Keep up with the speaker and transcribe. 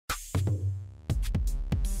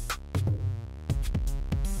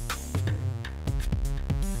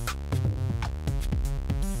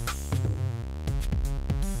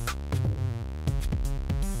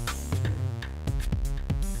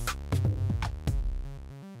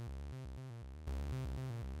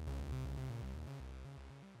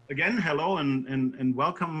Again, hello and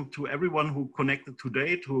welcome to everyone who connected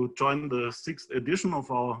today to join the 6th edition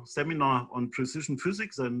of our seminar on precision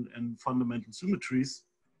physics and fundamental symmetries.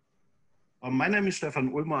 My name is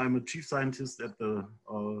Stefan Ulmer. I'm a chief scientist at the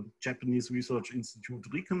Japanese Research Institute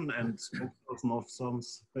RIKEN and spokesperson of some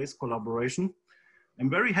space collaboration. I'm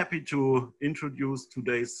very happy to introduce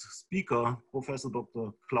today's speaker, Professor Dr.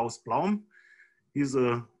 Klaus Blaum. He's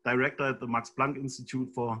a director at the Max Planck Institute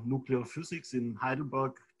for Nuclear Physics in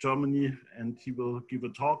Heidelberg, Germany, and he will give a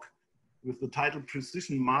talk with the title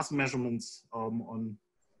Precision Mass Measurements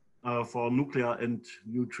for Nuclear and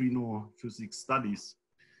Neutrino Physics Studies.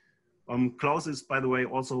 Klaus is, by the way,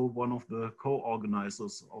 also one of the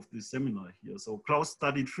co-organizers of this seminar here. So Klaus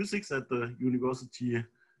studied physics at the University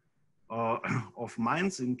of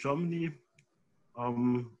Mainz in Germany.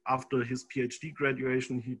 After his PhD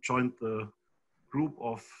graduation, he joined the group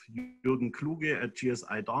of Jürgen Kluge at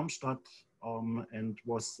GSI Darmstadt and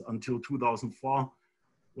was until 2004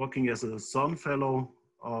 working as a CERN fellow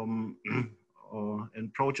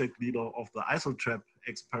and project leader of the IsoTrap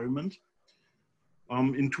experiment.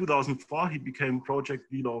 In 2004, he became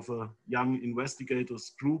project leader of a young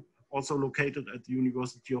investigators group also located at the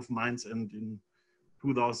University of Mainz, and in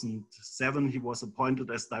 2007, he was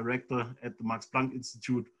appointed as director at the Max Planck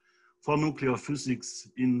Institute for Nuclear Physics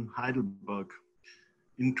in Heidelberg.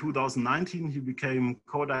 In 2019, he became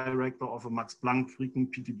co-director of a Max Planck RIKEN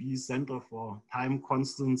PTB Center for Time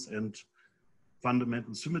Constants and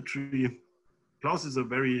Fundamental Symmetry. Klaus is a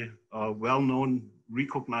very well-known,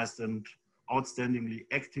 recognized and outstandingly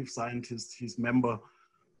active scientist. He's member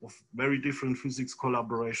of very different physics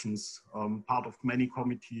collaborations, part of many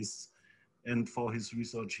committees, and for his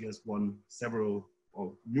research, he has won several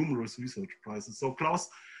or numerous research prizes. So Klaus,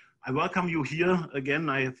 I welcome you here again.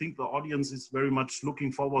 I think the audience is very much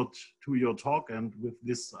looking forward to your talk, and with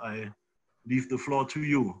this, I leave the floor to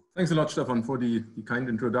you. Thanks a lot, Stefan, for the kind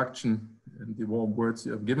introduction and the warm words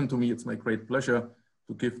you have given to me. It's my great pleasure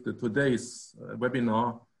to give today's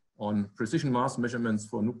webinar on precision mass measurements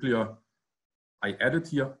for nuclear. I added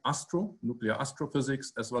here nuclear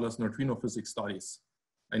astrophysics, as well as neutrino physics studies.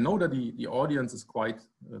 I know that the audience is quite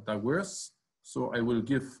diverse, so I will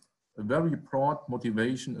give a very broad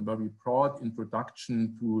motivation, a very broad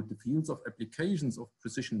introduction to the fields of applications of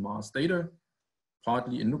precision mass data,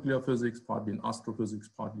 partly in nuclear physics, partly in astrophysics,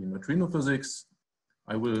 partly in neutrino physics.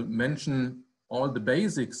 I will mention all the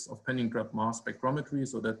basics of penning trap mass spectrometry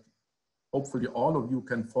so that hopefully all of you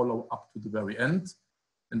can follow up to the very end.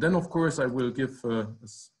 And then, of course, I will give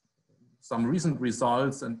some recent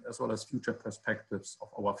results and as well as future perspectives of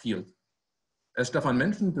our field. As Stefan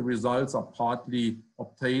mentioned, the results are partly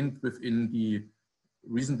obtained within the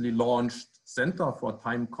recently launched Center for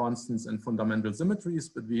Time Constants and Fundamental Symmetries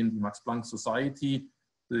between the Max Planck Society,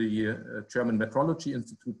 the German Metrology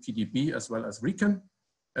Institute, PTB, as well as RIKEN,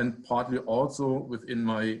 and partly also within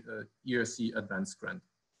my ERC Advanced Grant.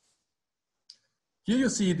 Here you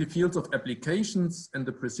see the fields of applications and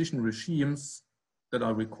the precision regimes that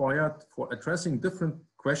are required for addressing different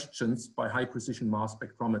questions by high precision mass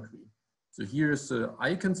spectrometry. So here's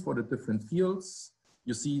icons for the different fields.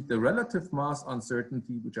 You see the relative mass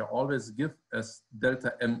uncertainty, which I always give as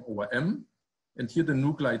delta M over M, and here the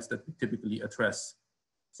nuclides that we typically address.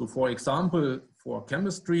 So for example, for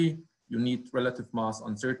chemistry, you need relative mass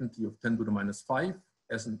uncertainty of 10 to the minus 5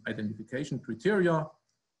 as an identification criteria.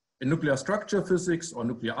 In nuclear structure physics or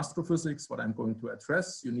nuclear astrophysics, what I'm going to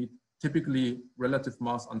address, you need typically relative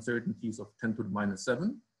mass uncertainties of 10 to the minus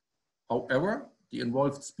 7. However, the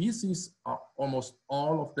involved species are almost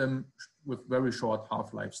all of them with very short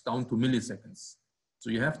half-lives, down to milliseconds. So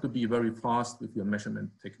you have to be very fast with your measurement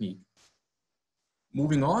technique.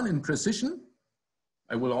 Moving on in precision,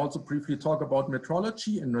 I will also briefly talk about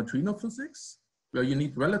metrology and neutrino physics, where you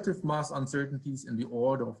need relative mass uncertainties in the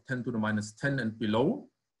order of 10 to the minus 10 and below.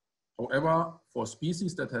 However, for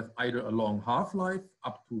species that have either a long half-life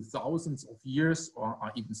up to thousands of years or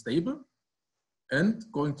are even stable, and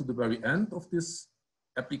going to the very end of this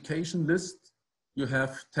application list, you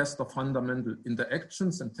have test of fundamental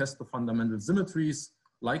interactions and test of fundamental symmetries,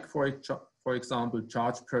 like for example,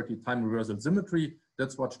 charge parity time reversal symmetry.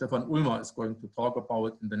 That's what Stefan Ulmer is going to talk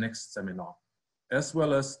about in the next seminar, as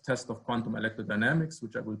well as test of quantum electrodynamics,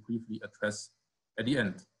 which I will briefly address at the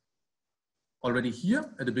end. Already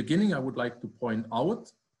here at the beginning, I would like to point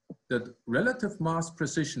out that relative mass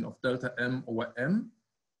precision of delta M over M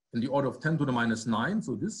in the order of 10 to the minus 9,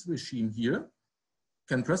 so this regime here,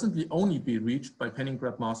 can presently only be reached by penning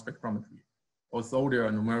trap mass spectrometry. Although there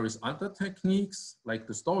are numerous other techniques, like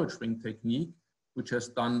the storage ring technique, which has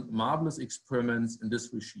done marvelous experiments in this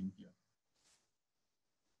regime here.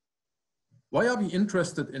 Why are we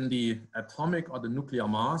interested in the atomic or the nuclear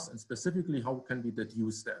mass, and specifically how can we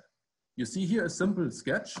deduce that? You see here a simple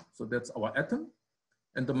sketch, so that's our atom,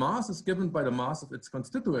 and the mass is given by the mass of its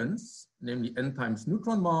constituents, namely n times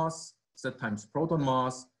neutron mass, z times proton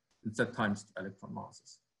mass, and z times the electron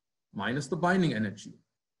masses, minus the binding energy.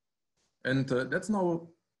 And that's now,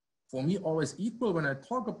 for me, always equal. When I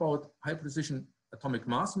talk about high precision atomic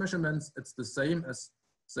mass measurements, it's the same as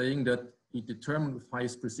saying that we determine with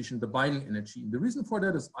highest precision the binding energy. And the reason for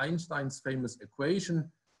that is Einstein's famous equation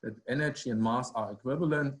that energy and mass are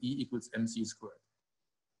equivalent, E equals mc squared.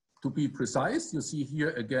 To be precise, you see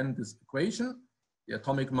here again this equation. The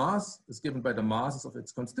atomic mass is given by the masses of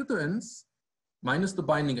its constituents minus the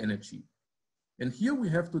binding energy. And here we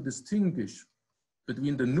have to distinguish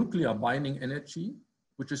between the nuclear binding energy,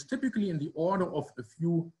 which is typically in the order of a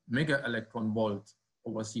few mega electron volt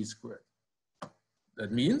over c squared.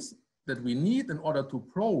 That means that we need, in order to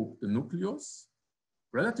probe the nucleus,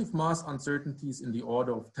 relative mass uncertainties in the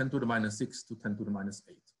order of 10 to the minus 6 to 10 to the minus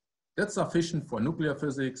 8. That's sufficient for nuclear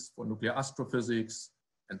physics, for nuclear astrophysics,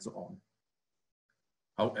 and so on.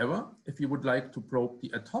 However, if you would like to probe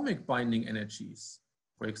the atomic binding energies,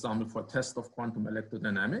 for example, for test of quantum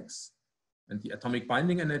electrodynamics, and the atomic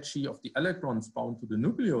binding energy of the electrons bound to the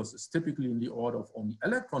nucleus is typically in the order of only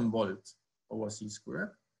electron volt over c squared,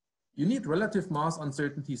 you need relative mass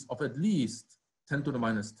uncertainties of at least 10 to the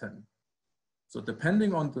minus 10. So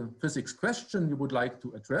depending on the physics question you would like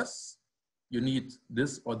to address, you need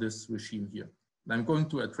this or this regime here. And I'm going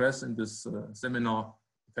to address in this seminar,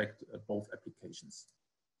 in fact, both applications.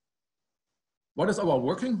 What is our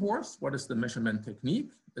working horse? What is the measurement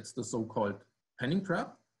technique? It's the so-called penning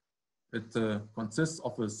trap. It consists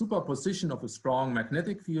of a superposition of a strong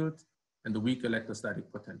magnetic field and a weak electrostatic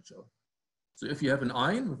potential. So if you have an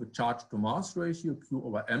ion with a charge to mass ratio Q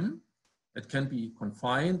over m, it can be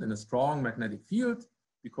confined in a strong magnetic field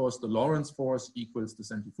because the Lorentz force equals the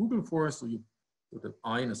centrifugal force. So the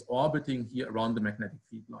ion is orbiting here around the magnetic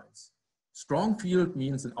field lines. Strong field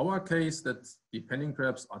means in our case that the penning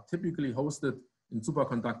traps are typically hosted in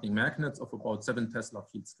superconducting magnets of about 7 Tesla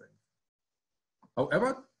field strength.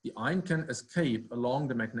 However, the ion can escape along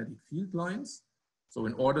the magnetic field lines. So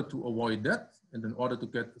in order to avoid that, and in order to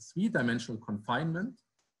get a 3-dimensional confinement,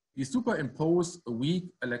 we superimpose a weak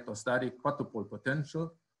electrostatic quadrupole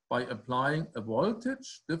potential by applying a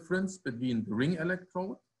voltage difference between the ring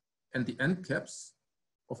electrode and the end caps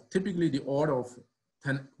of typically the order of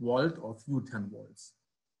 10 volt or few 10 volts.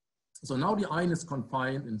 So now the ion is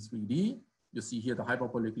confined in 3D. You see here the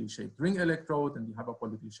hyperbolically shaped ring electrode and the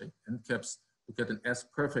hyperbolically shaped end caps to get an as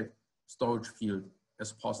perfect storage field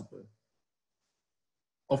as possible.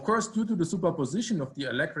 Of course, due to the superposition of the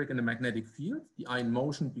electric and the magnetic field, the ion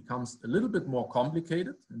motion becomes a little bit more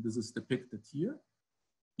complicated, and this is depicted here.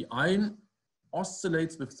 The ion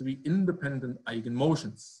oscillates with 3 independent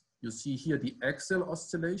eigenmotions. You see here the axial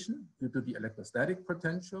oscillation due to the electrostatic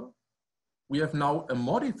potential. We have now a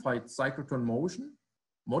modified cyclotron motion,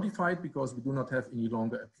 modified because we do not have any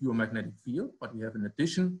longer a pure magnetic field, but we have in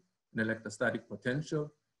addition an electrostatic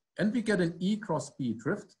potential, and we get an E cross B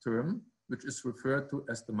drift term, which is referred to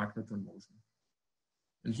as the magnetron motion.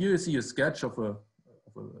 And here you see a sketch of a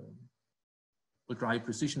ultra high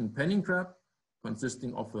precision penning trap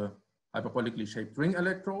consisting of a hyperbolically shaped ring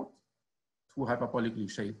electrode, 2 hyperbolically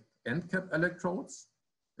shaped end cap electrodes,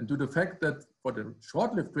 and to the fact that for the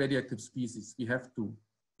short-lived radioactive species, we have to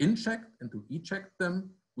inject and to eject them,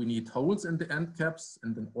 we need holes in the end caps,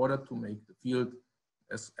 and in order to make the field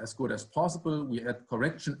as good as possible, we add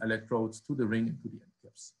correction electrodes to the ring and to the end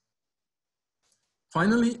caps.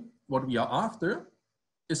 Finally, what we are after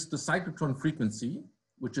is the cyclotron frequency,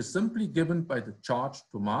 which is simply given by the charge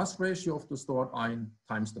to mass ratio of the stored ion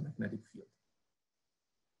times the magnetic field.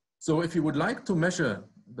 So if you would like to measure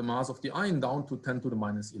the mass of the ion down to 10 to the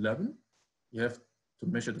minus 11, you have to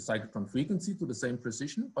measure the cyclotron frequency to the same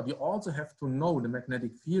precision, but you also have to know the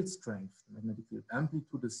magnetic field strength, the magnetic field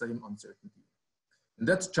amplitude, the same uncertainty. And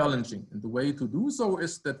that's challenging. And the way to do so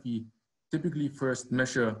is that we typically first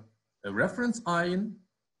measure a reference ion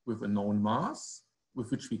with a known mass, with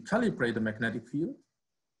which we calibrate the magnetic field.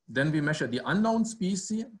 Then we measure the unknown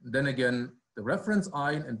species, then again the reference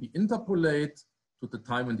ion, and we interpolate to the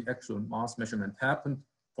time when the actual mass measurement happened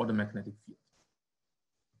for the magnetic field.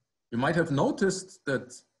 You might have noticed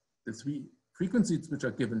that the 3 frequencies which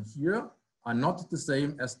are given here are not the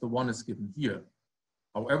same as the one is given here.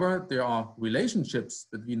 However, there are relationships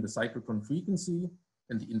between the cyclotron frequency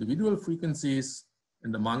and the individual frequencies,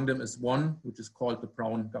 and among them is one which is called the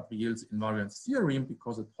Braun-Gabriel's invariance theorem,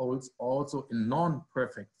 because it holds also in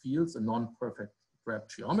non-perfect fields and non-perfect trap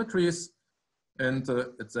geometries. And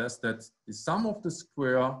it says that the sum of the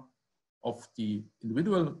square of the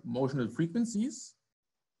individual motional frequencies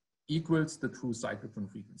equals the true cyclotron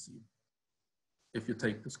frequency, if you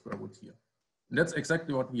take the square root here. And that's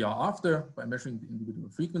exactly what we are after. By measuring the individual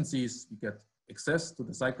frequencies, we get access to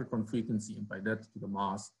the cyclotron frequency, and by that to the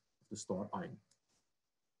mass of the stored ion.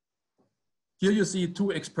 Here you see two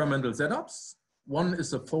experimental setups. One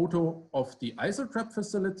is a photo of the ISOTRAP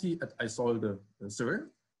facility at ISOLDE CERN.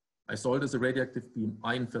 ISOLDE is a radioactive beam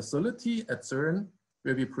ion facility at CERN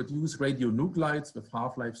where we produce radionuclides with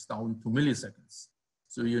half-lives down to milliseconds.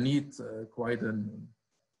 So you need quite a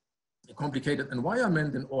complicated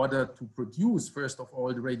environment in order to produce, first of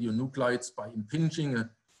all, the radionuclides by impinging a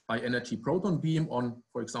high-energy proton beam on,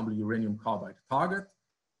 for example, uranium carbide target.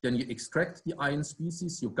 Then you extract the ion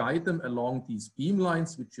species, you guide them along these beam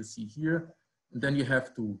lines, which you see here. And then you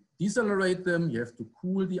have to decelerate them, you have to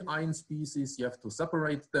cool the ion species, you have to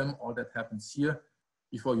separate them. All that happens here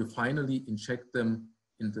before you finally inject them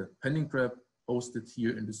in the pending trap hosted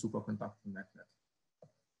here in the superconducting magnet.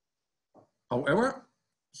 However,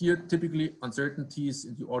 here typically uncertainties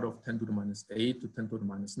in the order of 10 to the minus 8 to 10 to the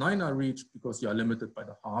minus 9 are reached because you are limited by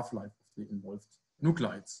the half-life of the involved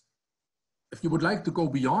nuclides. If you would like to go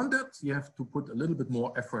beyond that, you have to put a little bit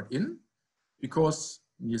more effort in, because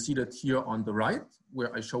you see that here on the right,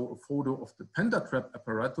 where I show a photo of the pentatrap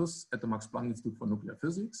apparatus at the Max Planck Institute for Nuclear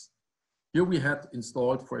Physics. Here we had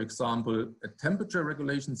installed, for example, a temperature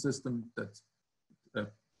regulation system that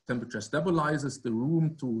temperature stabilizes the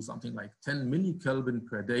room to something like 10 millikelvin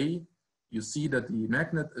per day. You see that the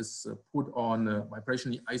magnet is put on a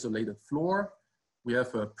vibrationally isolated floor. We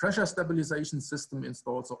have a pressure stabilization system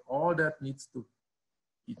installed, so all that needs to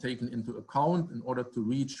be taken into account in order to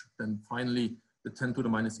reach then finally the 10 to the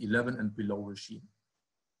minus 11 and below regime.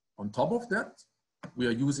 On top of that, we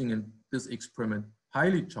are using in this experiment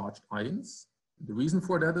highly charged ions. The reason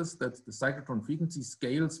for that is that the cyclotron frequency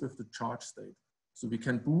scales with the charge state. So we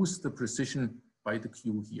can boost the precision by the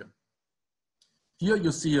Q here. Here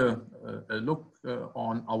you see a look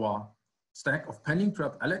on our stack of pending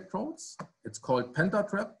trap electrodes. It's called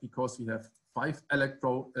pentatrap because we have five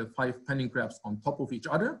pending traps on top of each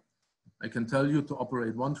other. I can tell you to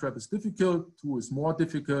operate one trap is difficult, two is more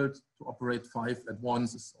difficult, to operate five at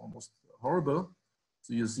once is almost horrible.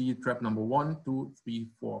 So you see trap number 1, 2, 3,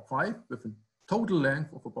 4, 5 with a total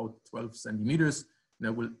length of about 12 centimeters. And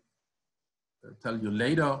I will tell you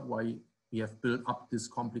later why we have built up this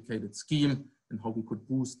complicated scheme and how we could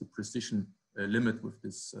boost the precision limit with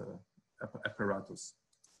this apparatus.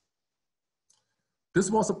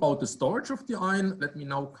 This was about the storage of the ion. Let me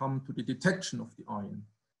now come to the detection of the ion.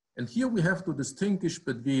 And here we have to distinguish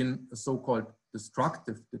between a so-called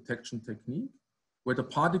destructive detection technique, where the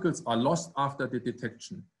particles are lost after the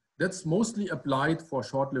detection. That's mostly applied for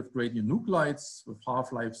short-lived radionuclides with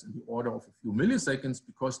half-lives in the order of a few milliseconds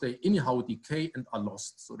because they anyhow decay and are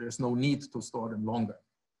lost. So there's no need to store them longer.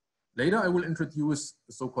 Later, I will introduce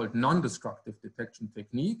the so-called non-destructive detection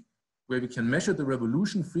technique, where we can measure the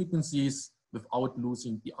revolution frequencies without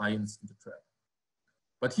losing the ions in the trap.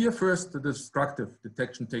 But here first, the destructive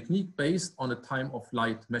detection technique based on a time of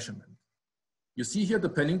flight measurement. You see here the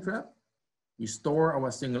pending trap. We store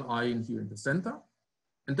our single ion here in the center.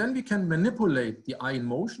 And then we can manipulate the ion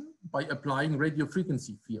motion by applying radio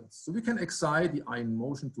frequency fields. So we can excite the ion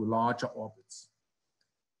motion to larger orbits.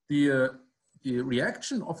 The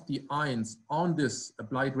reaction of the ions on this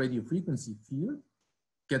applied radio frequency field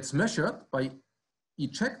gets measured by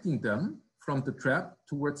ejecting them from the trap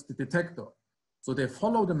towards the detector. So they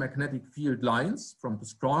follow the magnetic field lines from the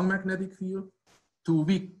strong magnetic field to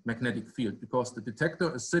weak magnetic field, because the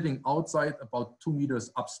detector is sitting outside about 2 meters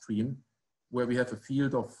upstream, where we have a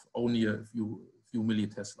field of only a few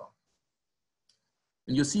millitesla.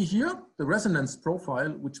 And you see here the resonance profile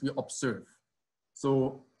which we observe.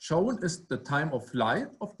 So shown is the time of flight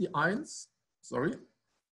of the ions,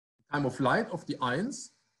 time of flight of the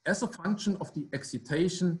ions as a function of the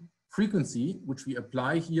excitation frequency, which we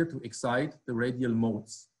apply here to excite the radial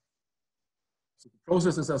modes. So the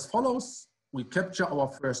process is as follows. We capture our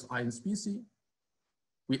first ion species.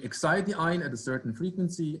 We excite the ion at a certain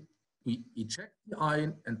frequency. We eject the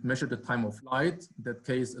ion and measure the time of flight. In that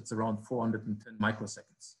case, it's around 410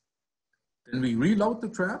 microseconds. Then we reload the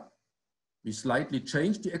trap. We slightly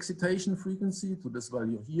change the excitation frequency to this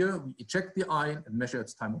value here. We eject the ion and measure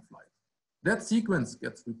its time of flight. That sequence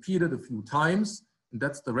gets repeated a few times, and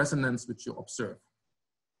that's the resonance which you observe.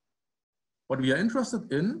 What we are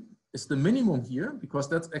interested in is the minimum here, because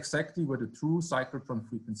that's exactly where the true cyclotron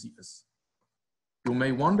frequency is. You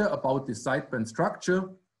may wonder about the sideband structure.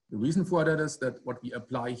 The reason for that is that what we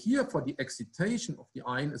apply here for the excitation of the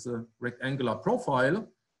ion is a rectangular profile,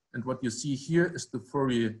 and what you see here is the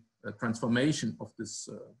Fourier transformation of this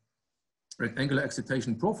rectangular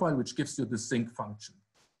excitation profile, which gives you the sinc function.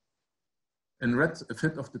 In red, a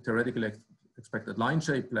fit of the theoretically expected line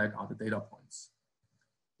shape, black are the data points.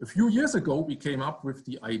 A few years ago, we came up with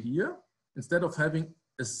the idea, instead of having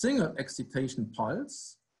a single excitation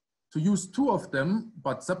pulse, to use two of them,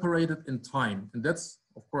 but separated in time. And that's,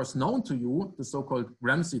 of course, known to you, the so-called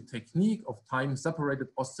Ramsey technique of time-separated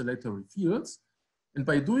oscillatory fields. And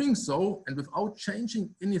by doing so, and without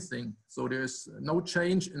changing anything, so there's no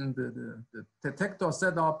change in the detector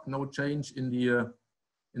setup, no change in the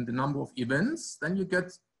number of events, then you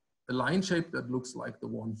get a line shape that looks like the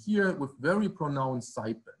one here with very pronounced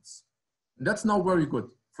sidebands. And that's now very good.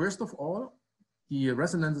 First of all, the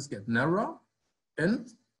resonances get narrower, and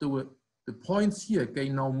the points here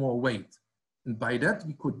gain now more weight. And by that,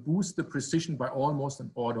 we could boost the precision by almost an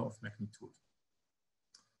order of magnitude.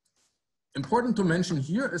 Important to mention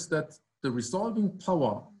here is that the resolving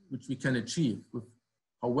power, which we can achieve with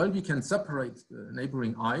how well we can separate the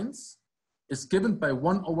neighboring ions, is given by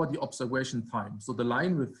 1 over the observation time. So the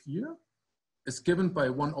line width here is given by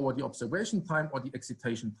 1 over the observation time or the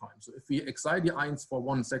excitation time. So if we excite the ions for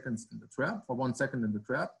 1 second in the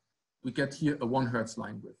trap, we get here a 1 Hertz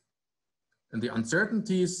line width. And the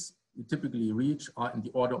uncertainties we typically reach are in the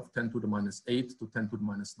order of 10 to the minus 8 to 10 to the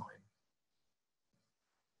minus 9.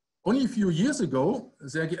 Only a few years ago,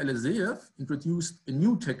 Sergei Aleseev introduced a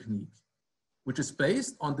new technique, which is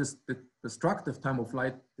based on this destructive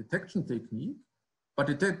time-of-flight detection technique, but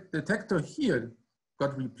the detector here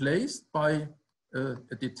got replaced by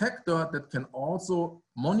a detector that can also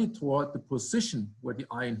monitor the position where the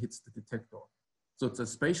ion hits the detector. So it's a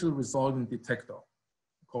spatial resolving detector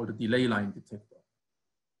called a delay line detector.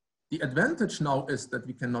 The advantage now is that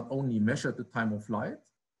we can not only measure the time of flight,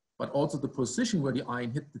 but also the position where the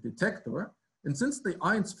ion hit the detector. And since the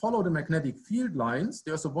ions follow the magnetic field lines,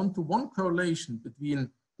 there's a one-to-one correlation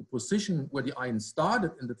between the position where the ion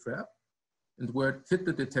started in the trap and where it hit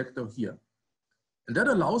the detector here. And that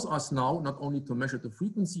allows us now not only to measure the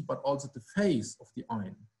frequency, but also the phase of the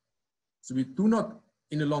ion. So we do not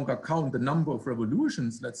any longer count the number of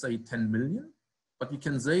revolutions, let's say 10 million, but we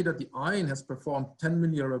can say that the ion has performed 10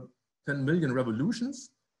 million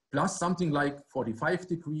revolutions, plus something like 45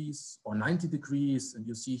 degrees or 90 degrees. And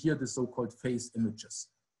you see here the so-called phase images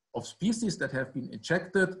of species that have been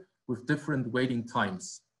ejected with different waiting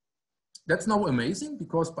times. That's now amazing,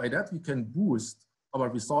 because by that we can boost our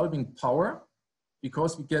resolving power,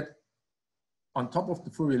 because we get on top of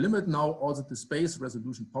the Fourier limit now also the space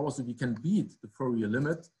resolution power, so we can beat the Fourier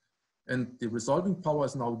limit. And the resolving power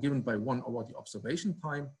is now given by 1 over the observation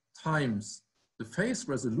time times the phase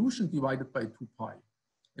resolution divided by 2 pi.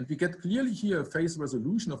 And we get clearly here a phase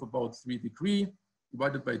resolution of about 3 degrees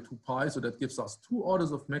divided by 2 pi. So that gives us 2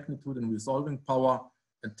 orders of magnitude in resolving power,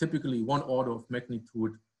 and typically 1 order of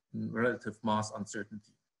magnitude in relative mass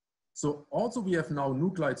uncertainty. So also we have now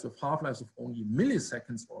nuclides with half-lives of only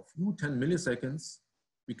milliseconds or a few 10 milliseconds.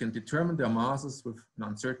 We can determine their masses with an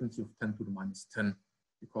uncertainty of 10 to the minus 10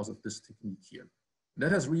 because of this technique here. And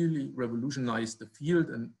that has really revolutionized the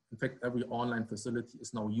field, and in fact every online facility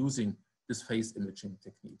is now using this phase imaging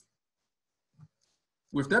technique.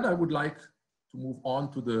 With that, I would like to move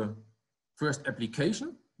on to the first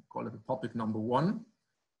application, call it the topic number 1,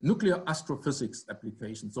 nuclear astrophysics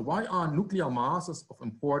application. So why are nuclear masses of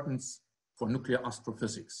importance for nuclear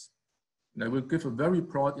astrophysics? And I will give a very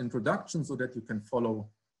broad introduction so that you can follow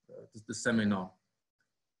the seminar.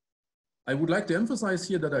 I would like to emphasize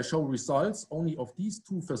here that I show results only of these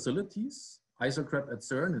 2 facilities, ISOTRAP at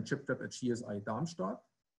CERN and ChipTrap at GSI Darmstadt,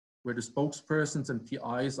 where the spokespersons and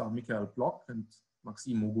PIs are Michael Bloch and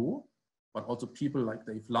Maxime Mogot, but also people like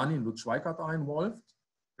Dave Lunny and Lutz Schweikart are involved.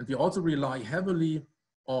 And we also rely heavily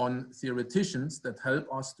on theoreticians that help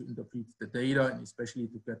us to interpret the data, and especially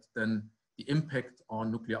to get then the impact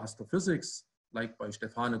on nuclear astrophysics, like by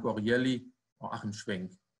Stefano Gorielli or Achim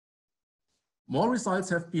Schwenk. More results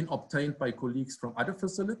have been obtained by colleagues from other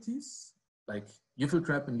facilities, like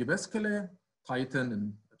UFILTRAP in Jyväskylä, Titan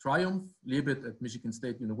and Triumph, Lebit at Michigan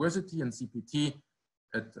State University, and CPT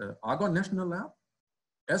at Argonne National Lab,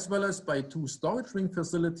 as well as by 2 storage ring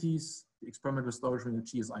facilities. The experimental storage ring at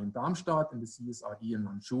GSI in Darmstadt and the CSRE in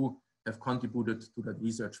Nanzhou have contributed to that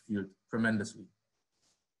research field tremendously.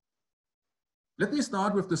 Let me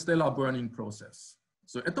start with the stellar burning process.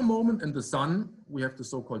 So at the moment in the sun, we have the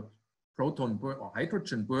so-called proton or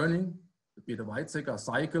hydrogen burning, the Bethe-Weizsäcker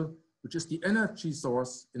cycle, which is the energy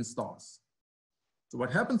source in stars. So what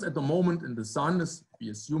happens at the moment in the sun is,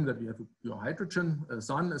 we assume that we have a pure hydrogen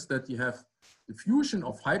sun, is that you have the fusion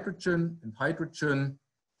of hydrogen and hydrogen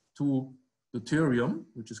to deuterium,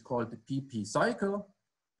 which is called the PP cycle,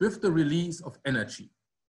 with the release of energy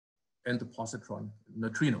and the positron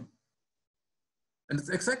neutrino. And it's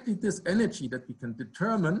exactly this energy that we can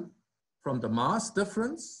determine from the mass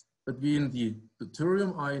difference between the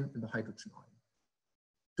deuterium ion and the hydrogen ion.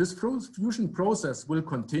 This fusion process will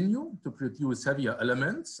continue to produce heavier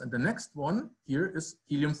elements, and the next one here is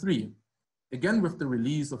helium-3, again with the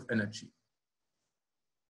release of energy.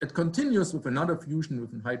 It continues with another fusion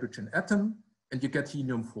with a hydrogen atom, and you get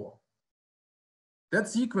helium-4. That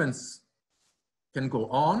sequence can go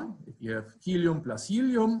on. If you have helium plus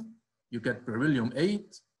helium, you get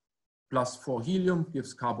beryllium-8 plus 4 helium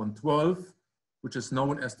gives carbon-12, which is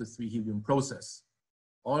known as the 3-helium process,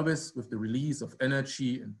 always with the release of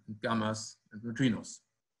energy and gammas and neutrinos.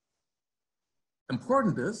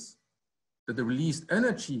 Important is that the released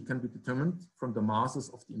energy can be determined from the masses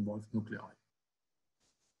of the involved nuclei.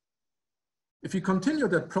 If you continue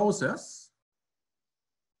that process,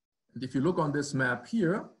 and if you look on this map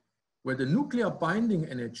here, where the nuclear binding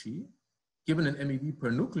energy given in MeV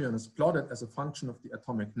per nucleon is plotted as a function of the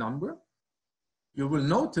atomic number, you will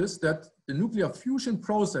notice that the nuclear fusion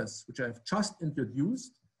process, which I have just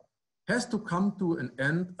introduced, has to come to an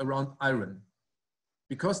end around iron,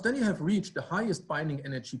 because then you have reached the highest binding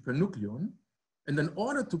energy per nucleon, and in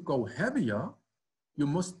order to go heavier, you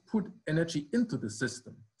must put energy into the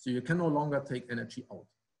system, so you can no longer take energy out.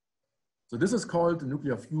 So this is called the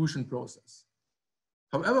nuclear fusion process.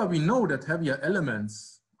 However, we know that heavier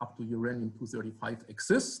elements up to uranium-235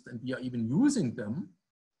 exist, and we are even using them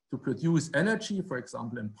to produce energy, for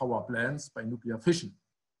example, in power plants by nuclear fission,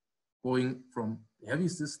 going from heavy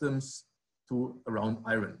systems to around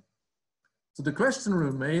iron. So the question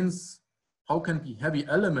remains, how can the heavy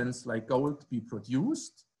elements like gold be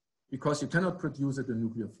produced? Because you cannot produce it in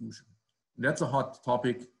nuclear fusion. And that's a hot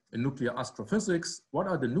topic in nuclear astrophysics. What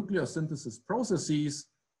are the nuclear synthesis processes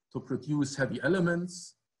to produce heavy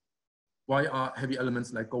elements? Why are heavy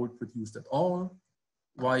elements like gold produced at all?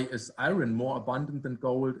 Why is iron more abundant than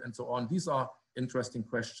gold, and so on? These are interesting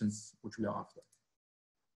questions which we are after.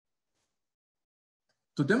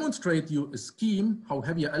 To demonstrate you a scheme how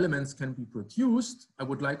heavier elements can be produced, I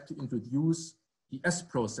would like to introduce the S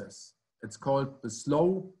process. It's called the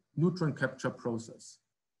slow neutron capture process.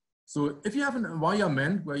 So if you have an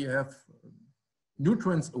environment where you have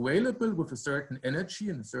neutrons available with a certain energy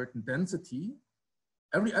and a certain density,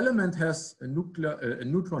 every element has a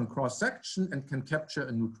neutron cross-section and can capture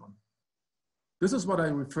a neutron. This is what I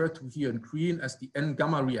refer to here in green as the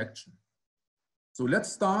N-gamma reaction. So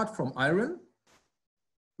let's start from iron.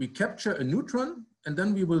 We capture a neutron, and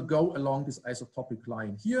then we will go along this isotopic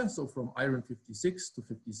line here. So from iron 56 to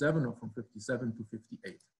 57, or from 57 to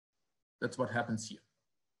 58. That's what happens here.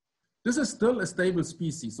 This is still a stable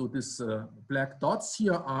species. So these black dots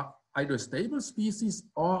here are either stable species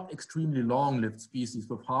or extremely long-lived species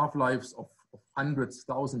with half-lives of hundreds,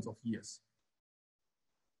 thousands of years.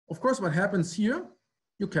 Of course, what happens here,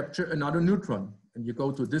 you capture another neutron and you go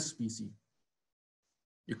to this species.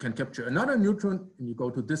 You can capture another neutron and you go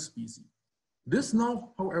to this species. This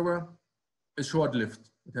now, however, is short-lived.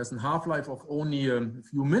 It has a half-life of only a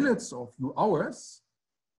few minutes or a few hours.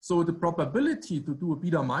 So the probability to do a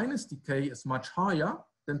beta-minus decay is much higher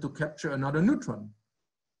than to capture another neutron.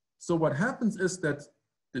 So what happens is that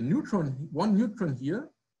the neutron, one neutron here,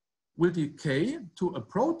 will decay to a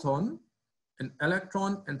proton, an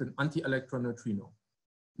electron, and an anti-electron neutrino.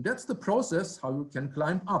 That's the process how you can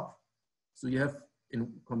climb up. So you have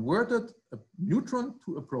converted a neutron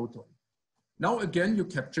to a proton. Now again, you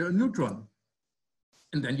capture a neutron.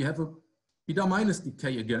 And then you have a beta minus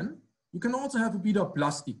decay again. You can also have a beta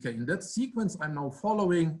plus decay. In that sequence, I'm now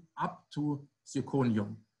following up to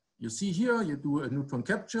zirconium. You see here, you do a neutron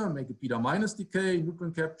capture, make a beta minus decay,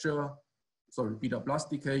 neutron capture, sorry, beta plus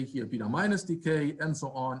decay, here beta minus decay, and so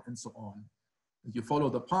on and so on. And you follow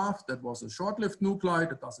the path. That was a short-lived nuclide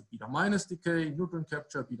that does a beta minus decay, neutron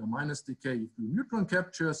capture, beta minus decay, you do neutron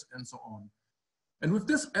captures, and so on. And with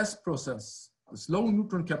this S process, the slow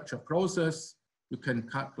neutron capture process, you can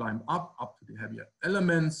climb up to the heavier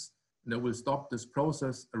elements, and I will stop this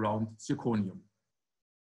process around zirconium.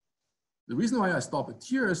 The reason why I stop it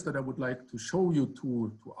here is that I would like to show you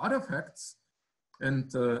two other facts. And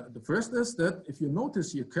the first is that if you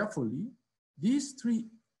notice here carefully, these three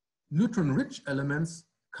neutron-rich elements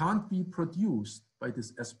can't be produced by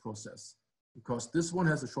this S process, because this one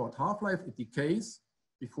has a short half-life, it decays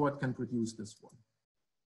before it can produce this one.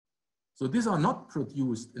 So these are not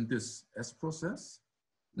produced in this S process.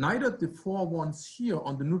 neither the 4 ones here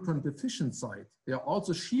on the neutron deficient side, they are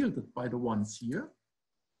also shielded by the ones here.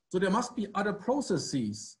 So there must be other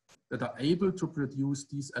processes that are able to produce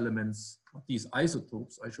these elements, these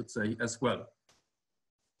isotopes, I should say, as well.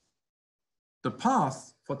 The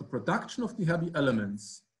path for the production of the heavy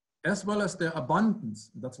elements, as well as their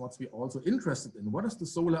abundance, that's what we're also interested in, what is the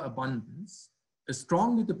solar abundance, is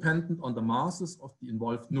strongly dependent on the masses of the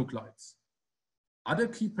involved nuclides. Other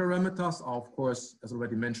key parameters are, of course, as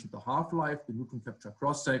already mentioned, the half-life, the neutron capture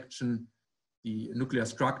cross-section, the nuclear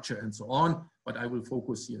structure, and so on, but I will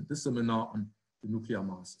focus here in this seminar on the nuclear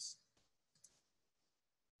masses.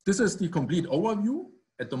 This is the complete overview.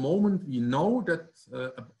 At the moment, we know that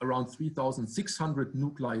around 3,600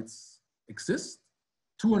 nuclides exist.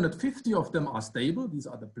 250 of them are stable. These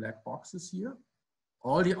are the black boxes here.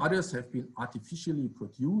 All the others have been artificially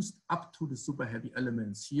produced up to the super heavy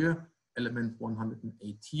elements here, element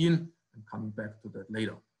 118. I'm coming back to that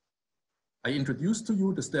later. I introduced to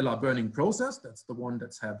you the stellar burning process. That's the one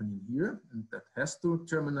that's happening here, and that has to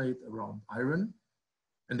terminate around iron.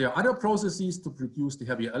 And there are other processes to produce the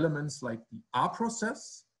heavy elements, like the R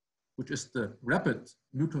process, which is the rapid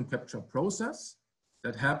neutron capture process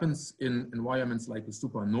that happens in environments like a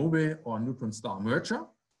supernovae or neutron star merger,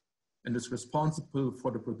 and is responsible for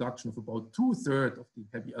the production of about 2/3 of the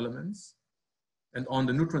heavy elements. And on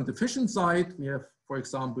the neutron deficient side, we have, for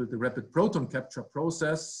example, the rapid proton capture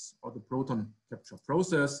process or the proton capture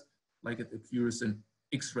process, like it occurs in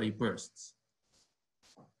X-ray bursts.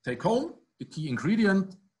 Take home, the key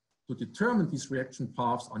ingredient to determine these reaction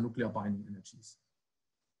paths are nuclear binding energies.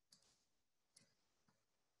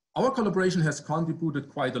 Our collaboration has contributed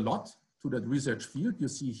quite a lot to that research field. You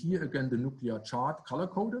see here again the nuclear chart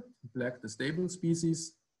color-coded, black the stable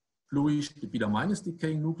species, bluish the beta-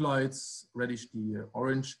 decaying nuclides, reddish the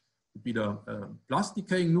orange the beta plus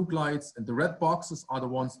decaying nuclides, and the red boxes are the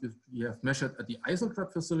ones that we have measured at the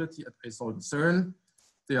ISOTRAP facility at ISOL CERN.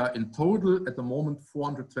 They are in total at the moment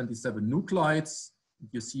 427 nuclides.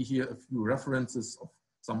 You see here a few references of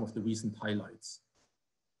some of the recent highlights.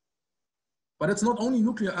 But it's not only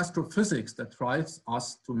nuclear astrophysics that drives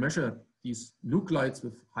us to measure these nuclides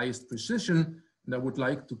with highest precision. And I would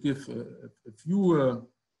like to give a few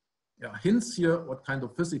hints here what kind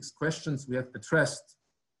of physics questions we have addressed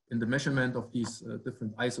in the measurement of these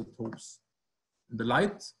different isotopes. In the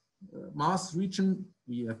light mass region,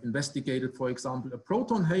 we have investigated, for example, a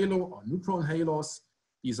proton halo or neutron halos.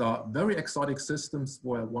 These are very exotic systems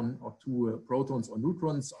where 1 or 2 protons or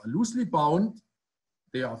neutrons are loosely bound.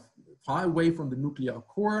 They are far away from the nuclear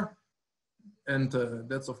core. And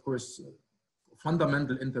that's, of course,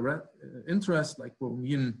 fundamental interest like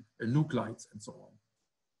bromine nuclides and so on.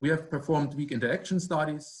 We have performed weak interaction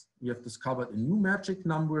studies. We have discovered a new magic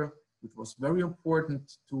number, which was very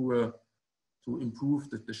important to improve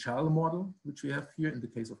the shell model, which we have here in the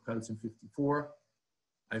case of calcium-54.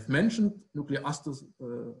 I've mentioned nuclear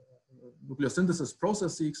synthesis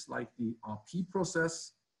processes like the RP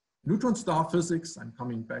process, neutron star physics. I'm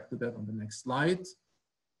coming back to that on the next slide.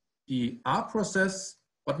 The R process,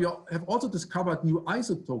 but we have also discovered new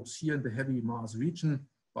isotopes here in the heavy mass region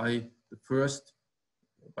by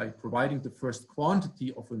providing the first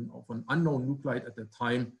quantity of an unknown nuclide at that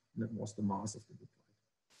time, and that was the mass of the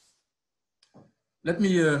nuclide. Let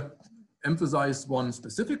me emphasize one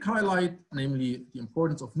specific highlight, namely the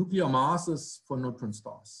importance of nuclear masses for neutron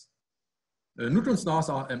stars. Neutron stars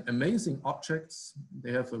are amazing objects.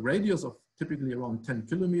 They have a radius of typically around 10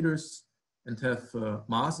 kilometers and have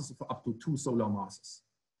masses of up to 2 solar masses.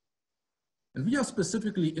 And we are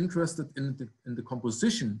specifically interested in the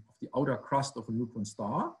composition of the outer crust of a neutron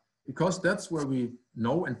star, because that's where we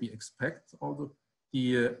know and we expect all the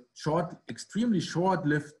extremely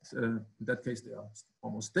short-lived, in that case they are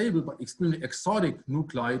almost stable, but extremely exotic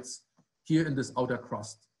nuclides here in this outer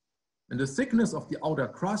crust. And the thickness of the outer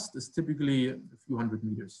crust is typically a few hundred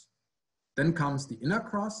meters. Then comes the inner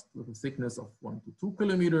crust with a thickness of 1 to 2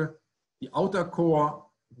 kilometers, the outer core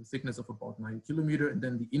with a thickness of about 9 kilometers, and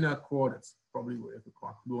then the inner core, that's probably where you have a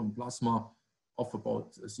quark gluon plasma of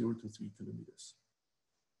about 0 to 3 kilometers.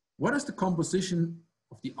 What is the composition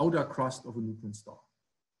of the outer crust of a neutron star?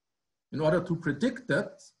 In order to predict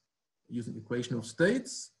that, using equation of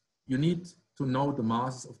states, you need to know the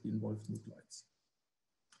masses of the involved nuclides.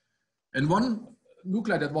 And one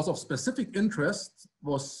nuclide that was of specific interest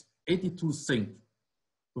was 82 zinc,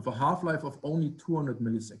 with a half-life of only 200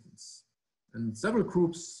 milliseconds. And several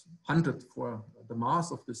groups hunted for the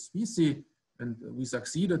mass of this species, and we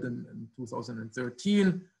succeeded in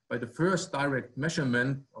 2013 by the first direct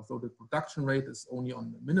measurement, although the production rate is only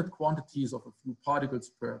on minute quantities of a few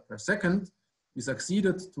particles per second. We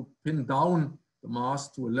succeeded to pin down the mass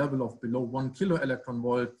to a level of below 1 kilo electron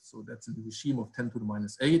volt. So that's in the regime of 10 to the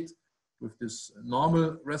minus 8 with this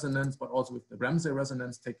normal resonance, but also with the Ramsey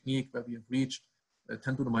resonance technique where we have reached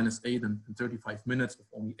 10 to the minus 8 in 35 minutes with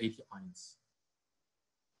only 80 ions.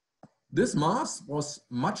 This mass was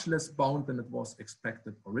much less bound than it was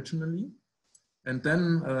expected originally. And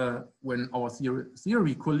then when our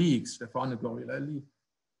theory colleagues, Stefano Gloriolelli,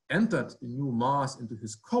 entered the new mass into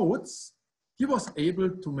his codes, he was able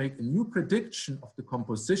to make a new prediction of the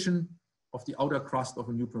composition of the outer crust of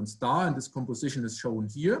a neutron star. And this composition is shown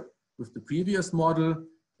here with the previous model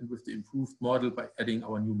and with the improved model by adding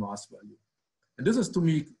our new mass value. And this is to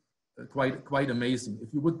me quite amazing.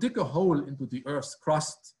 If you would dig a hole into the Earth's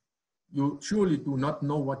crust, you surely do not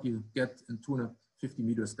know what you get in 250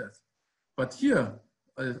 meters depth. But here,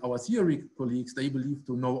 our theory colleagues, they believe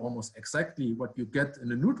to know almost exactly what you get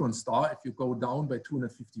in a neutron star if you go down by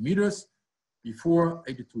 250 meters. Before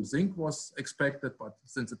 82 zinc was expected, but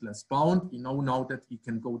since it's less bound, we know now that we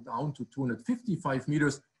can go down to 255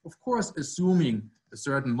 meters, of course, assuming a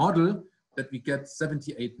certain model that we get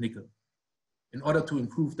 78 nickel. In order to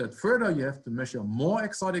improve that further, you have to measure more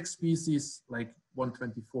exotic species like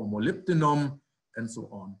 124 molybdenum and so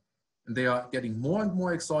on. And they are getting more and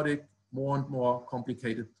more exotic, more and more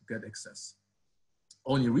complicated to get access.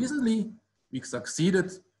 Only recently, we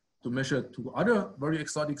succeeded to measure two other very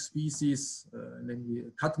exotic species, namely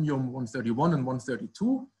cadmium-131 and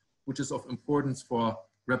 132, which is of importance for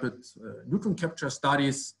rapid neutron capture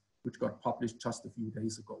studies, which got published just a few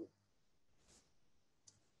days ago.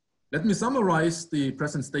 Let me summarize the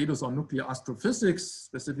present status on nuclear astrophysics,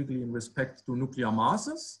 specifically in respect to nuclear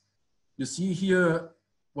masses. You see here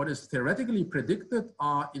what is theoretically predicted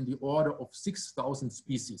are in the order of 6,000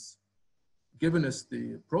 species. Given is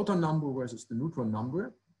the proton number versus the neutron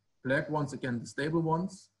number. Black ones, again, the stable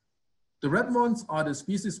ones. The red ones are the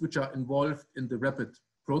species which are involved in the rapid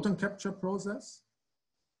proton capture process.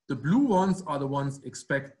 The blue ones are the ones are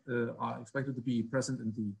expected to be present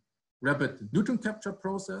in the rapid neutron capture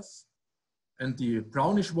process. And the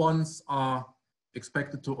brownish ones are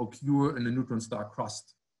expected to occur in the neutron star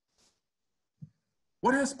crust.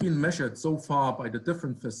 What has been measured so far by the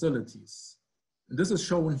different facilities? And this is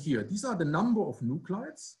shown here. These are the number of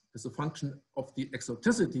nuclides as a function of the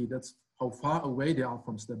exoticity. That's how far away they are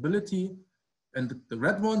from stability. And the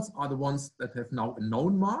red ones are the ones that have now a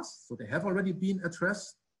known mass. So they have already been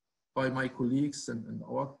addressed by my colleagues and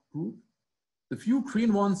our group. The few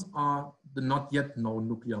green ones are the not yet known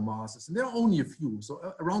nuclear masses. And there are only a few.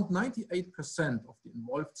 So around 98% of the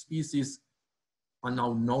involved species are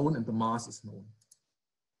now known and the mass is known.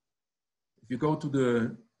 If you go to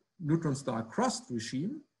the neutron star crust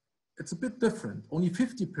regime, it's a bit different. Only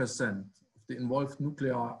 50% of the involved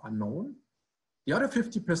nuclei are known. The other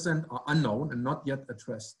 50% are unknown and not yet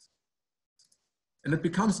addressed. And it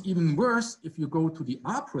becomes even worse if you go to the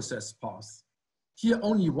R process path. Here,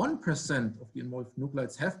 only 1% of the involved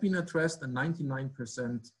nuclides have been addressed and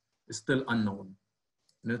 99% is still unknown.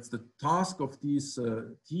 And it's the task of these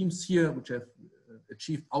teams here, which have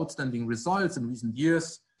achieved outstanding results in recent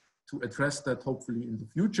years, to address that hopefully in the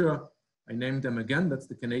future. I named them again. That's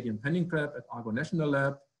the Canadian Penning Crab at Argonne National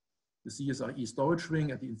Lab, the CSIE storage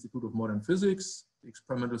ring at the Institute of Modern Physics, the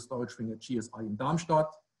experimental storage ring at GSI in Darmstadt,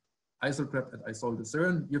 ISIL crab at ISOL de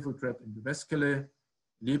CERN, Yifel crab in the Westkelle,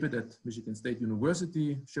 Lebed at Michigan State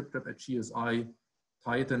University, Ship crab at GSI,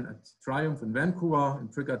 Titan at Triumph in Vancouver,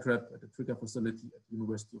 and Trigger trap at the Trigger facility at the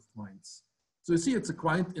University of Mainz. So you see, it's a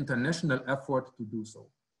quite international effort to do so.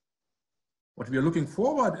 What we are looking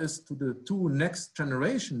forward is to the two next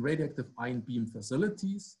generation radioactive ion beam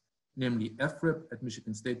facilities, namely FRIP at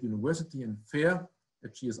Michigan State University and FAIR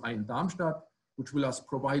at GSI in Darmstadt, which will us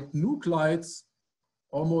provide nuclides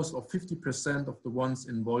almost of 50% of the ones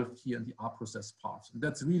involved here in the R process path. And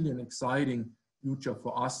that's really an exciting future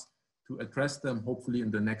for us to address them, hopefully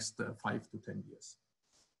in the next 5 to 10 years.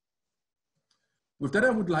 With that,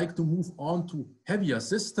 I would like to move on to heavier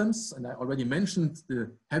systems. And I already mentioned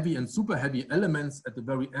the heavy and super heavy elements at the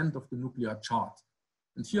very end of the nuclear chart.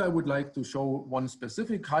 And here I would like to show one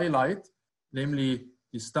specific highlight, namely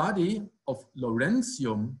the study of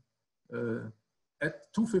lawrencium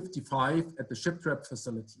at 255 at the Ship Trap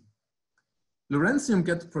facility. Lawrencium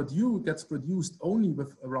gets produced only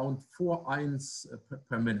with around 4 ions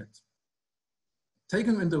per minute.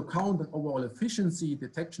 Taking into account an overall efficiency,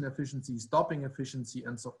 detection efficiency, stopping efficiency,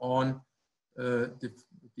 and so on, the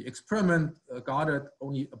experiment gathered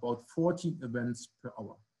only about 14 events per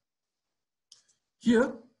hour.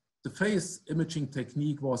 Here, the phase imaging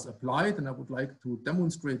technique was applied, and I would like to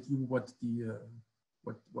demonstrate you what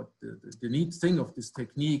the neat thing of this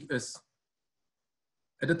technique is.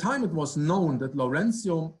 At the time, it was known that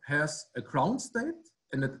lawrencium has a ground state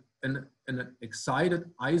and an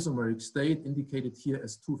excited isomeric state indicated here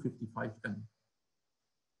as 255M.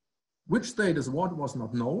 Which state is what was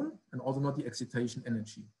not known, and also not the excitation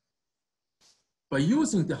energy. By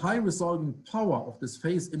using the high resolving power of this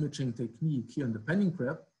phase imaging technique here in the penning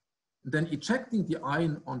crab, and then ejecting the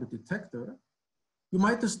ion on the detector, you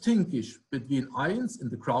might distinguish between ions in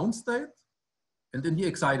the ground state and in the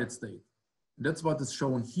excited state. And that's what is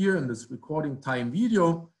shown here in this recording time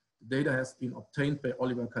video. The data has been obtained by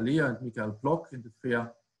Oliver Kalea and Michael Block in the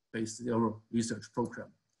FAIR-based zero research program.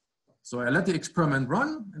 So I let the experiment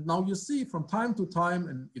run, and now you see from time to time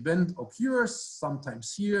an event occurs,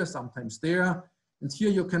 sometimes here, sometimes there. And here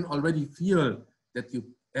you can already feel that you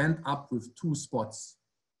end up with two spots.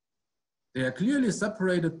 They are clearly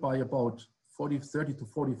separated by about 30 to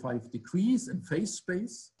 45 degrees in phase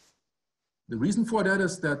space. The reason for that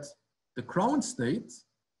is that the ground state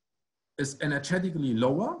is energetically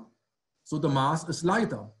lower, so the mass is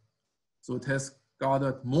lighter. So it has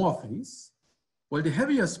gathered more phase. While the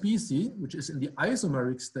heavier species, which is in the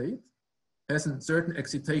isomeric state, has a certain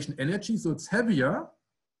excitation energy, so it's heavier,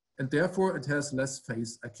 and therefore it has less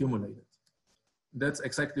phase accumulated. That's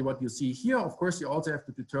exactly what you see here. Of course, you also have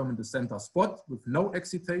to determine the center spot with no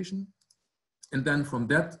excitation. And then from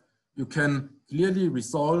that, you can clearly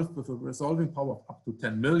resolve with a resolving power of up to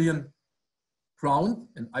 10 million ground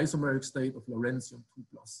and isomeric state of lawrencium 2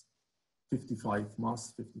 plus 55,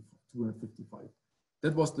 mass 255.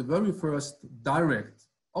 That was the very first direct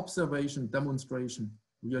observation, demonstration,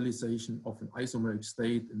 realization of an isomeric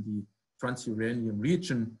state in the transuranium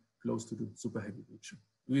region close to the superheavy region.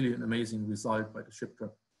 Really an amazing result by the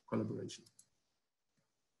ShipTrap collaboration.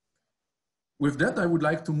 With that, I would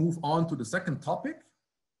like to move on to the second topic,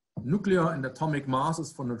 nuclear and atomic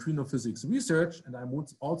masses for neutrino physics research. And I would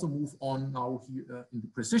also move on now here in the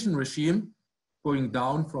precision regime, going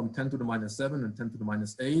down from 10 to the minus 7 and 10 to the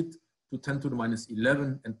minus 8 to 10 to the minus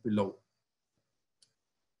 11 and below.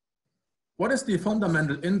 What is the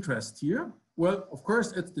fundamental interest here? Well, of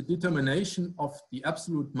course, it's the determination of the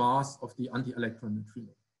absolute mass of the anti-electron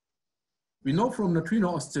neutrino. We know from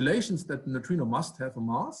neutrino oscillations that the neutrino must have a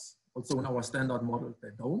mass. Also in our standard model, they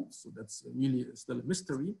don't. So that's really still a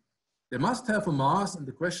mystery. They must have a mass, and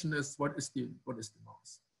the question is, what is the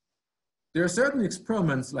mass? There are certain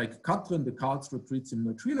experiments like Katrin, the Karlsruhe tritium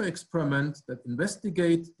neutrino experiment, that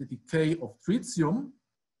investigate the decay of tritium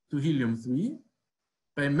to helium-3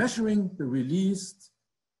 by measuring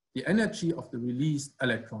the energy of the released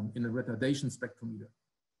electron in a retardation spectrometer.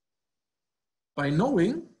 By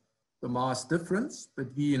knowing the mass difference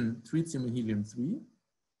between tritium and helium-3,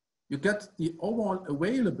 you get the overall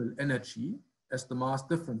available energy as the mass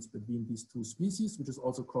difference between these two species, which is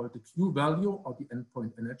also called the Q value or the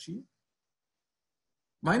endpoint energy.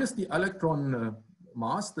 Minus the electron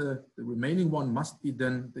mass, the remaining one must be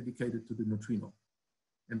then dedicated to the neutrino.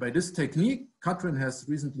 And by this technique, Katrin has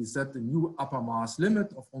recently set a new upper mass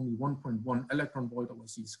limit of only 1.1 electron volt over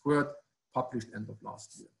c squared, published end of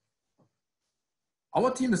last year.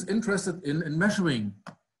 Our team is interested in measuring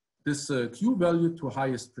this Q value to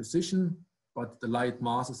highest precision, but the light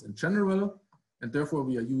masses in general. And therefore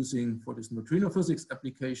we are using for this neutrino physics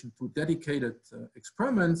application two dedicated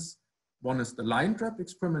experiments. One is the line trap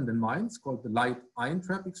experiment in Mainz called the light ion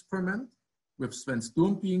trap experiment, with Sven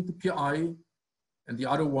Sturm being the PI. And the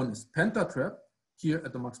other one is pentatrap here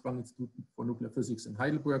at the Max Planck Institute for Nuclear Physics in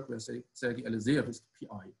Heidelberg, where Sergei Eliseev is the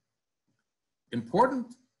PI.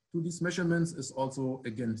 Important to these measurements is also,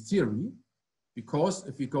 again, theory, because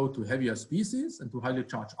if we go to heavier species and to highly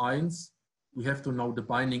charged ions, we have to know the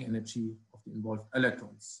binding energy of the involved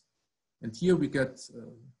electrons. And here we get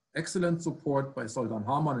excellent support by Soldan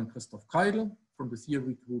Hamann and Christoph Keidel from the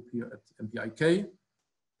theory group here at MPIK,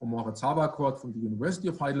 from Moritz Haberkort from the University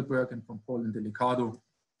of Heidelberg, and from Paul Indelicado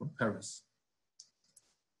from Paris.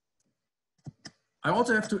 I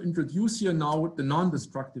also have to introduce here now the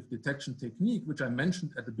non-destructive detection technique, which I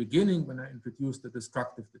mentioned at the beginning when I introduced the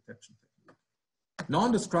destructive detection technique.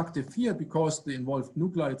 Non-destructive here because the involved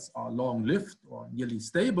nuclides are long-lived or nearly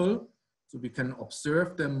stable, so we can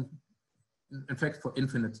observe them, in fact, for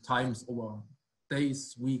infinite times over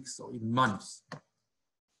days, weeks, or even months.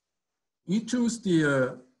 We choose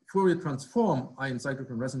the Fourier transform ion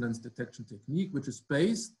cyclotron resonance detection technique, which is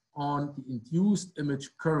based on the induced image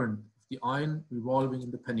current of the ion revolving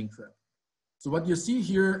in the penning trap. So what you see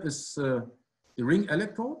here is the ring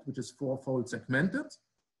electrode, which is fourfold segmented.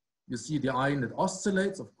 You see the ion that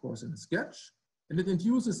oscillates, of course, in the sketch, and it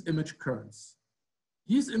induces image currents.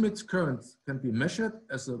 These image currents can be measured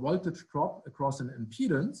as a voltage drop across an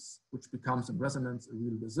impedance, which becomes in resonance a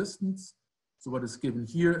real resistance, So what is given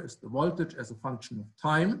here is the voltage as a function of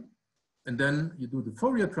time. And then you do the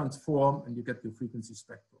Fourier transform and you get your frequency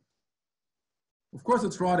spectrum. Of course,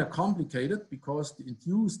 it's rather complicated because the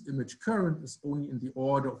induced image current is only in the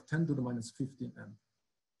order of 10 to the minus 15 amp.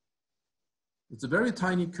 It's a very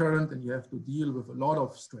tiny current and you have to deal with a lot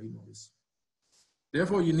of stray noise.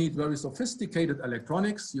 Therefore, you need very sophisticated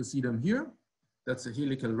electronics. You see them here. That's a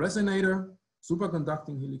helical resonator,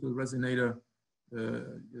 superconducting helical resonator.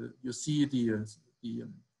 You see the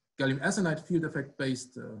gallium arsenide field effect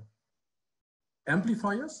based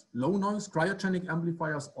amplifiers, low noise cryogenic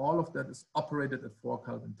amplifiers. All of that is operated at 4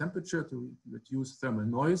 Kelvin temperature to reduce thermal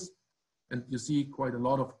noise. And you see quite a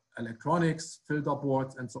lot of electronics, filter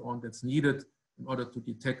boards, and so on that's needed in order to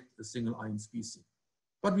detect a single ion species.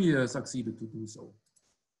 But we succeeded to do so.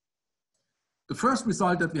 The first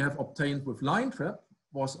result that we have obtained with line trap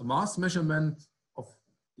was a mass measurement of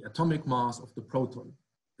the atomic mass of the proton.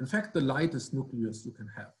 In fact, the lightest nucleus you can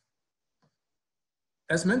have.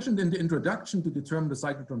 As mentioned in the introduction, to determine the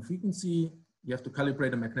cyclotron frequency, you have to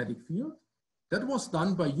calibrate a magnetic field. That was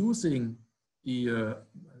done by using the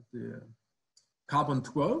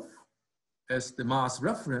carbon-12 as the mass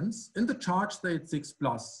reference in the charge state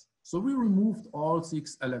 6+. So we removed all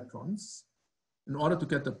 6 electrons in order to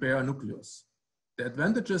get the bare nucleus. The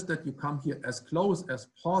advantage is that you come here as close as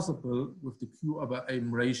possible with the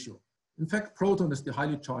Q/M ratio. In fact, proton is the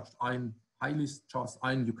highly charged ion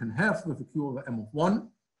you can have with a Q/M of 1.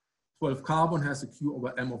 12 carbon has a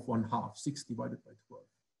Q/M of 1/2, 6 divided by 12.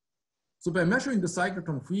 So by measuring the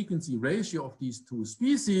cyclotron frequency ratio of these two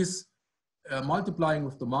species, multiplying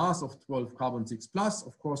with the mass of 12 carbon 6+,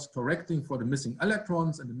 of course, correcting for the missing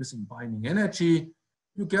electrons and the missing binding energy,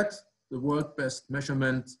 you get the world best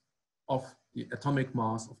measurement of the atomic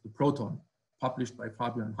mass of the proton, published by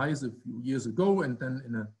Fabian Heise a few years ago, and then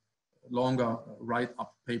in a longer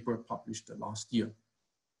write-up paper published last year.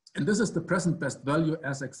 And this is the present best value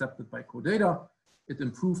as accepted by CODATA. It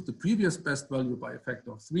improved the previous best value by a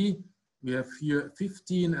factor of 3. We have here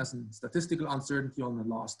 15 as a statistical uncertainty on the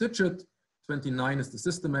last digit. 29 is the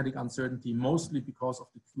systematic uncertainty, mostly because of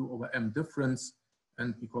the Q/M difference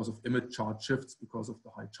and because of image charge shifts because of the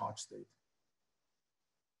high charge state.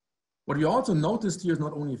 What we also noticed here is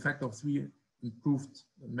not only a factor of 3 improved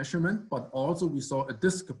measurement, but also we saw a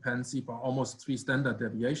discrepancy by almost 3 standard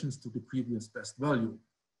deviations to the previous best value.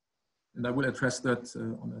 And I will address that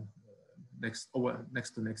on the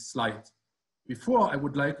next slide. Before, I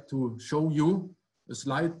would like to show you a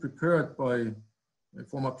slide prepared by my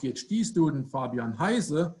former PhD student, Fabian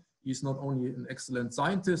Heise. He's not only an excellent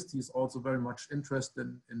scientist, he's also very much interested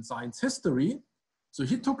in science history. So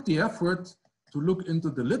he took the effort to look into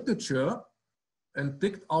the literature and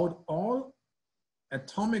digged out all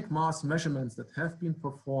atomic mass measurements that have been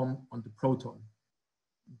performed on the proton,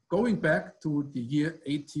 going back to the year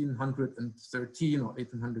 1813 or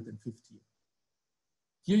 1815.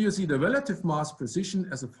 Here you see the relative mass precision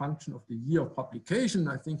as a function of the year of publication.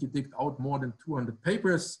 I think he digged out more than 200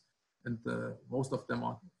 papers, and most of them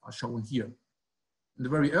are shown here. In the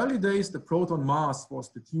very early days, the proton mass was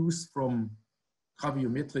deduced from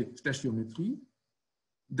graviometric stöchiometry.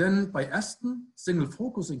 Then by Aston, single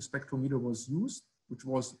focusing spectrometer was used, which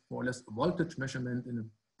was more or less a voltage measurement in a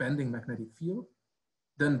bending magnetic field.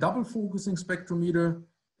 Then double focusing spectrometer.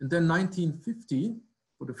 And then 1950,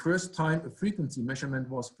 for the first time, a frequency measurement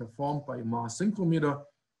was performed by a mass synchrometer,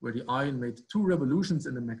 where the ion made 2 revolutions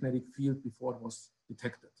in the magnetic field before it was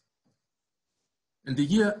detected. In the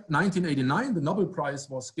year 1989, the Nobel Prize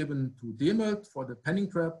was given to Demelt for the penning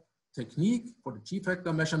trap technique for the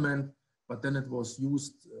G-factor measurement, but then it was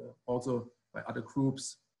used also by other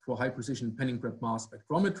groups for high precision penning trap mass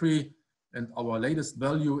spectrometry. And our latest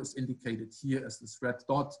value is indicated here as this red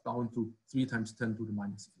dot down to 3 ×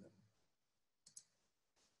 10⁻11.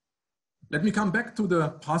 Let me come back to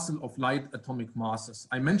the puzzle of light atomic masses.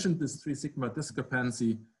 I mentioned this 3 sigma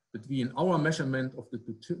discrepancy between our measurement of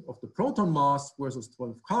the proton mass versus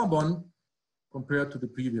 12 carbon compared to the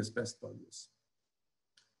previous best values.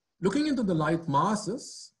 Looking into the light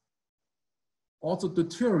masses, also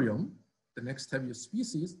deuterium, the next heaviest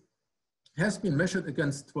species, has been measured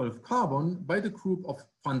against 12 carbon by the group of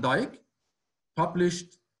Van Dyck,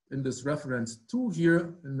 published in this reference 2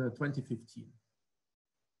 here in 2015.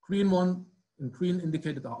 Green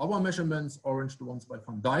indicated are our measurements, orange the ones by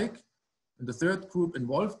Van Dyck. And the third group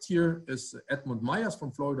involved here is Edmund Myers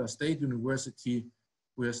from Florida State University,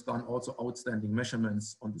 who has done also outstanding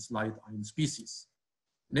measurements on this light ion species.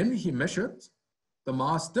 Namely, he measured the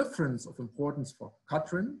mass difference of importance for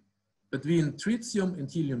Catrin between tritium and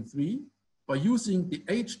helium-3 by using the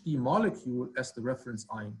Hd molecule as the reference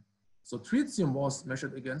ion. So tritium was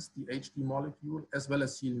measured against the Hd molecule as well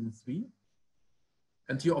as helium-3.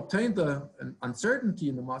 And you obtained an uncertainty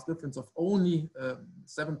in the mass difference of only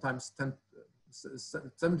 7 times 10,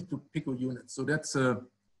 72 pico units. So that's a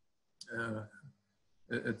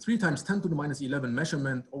 3 times 10 to the minus 11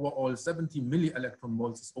 measurement. Overall 70 milli-electron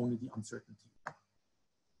volts is only the uncertainty.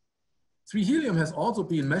 3 helium has also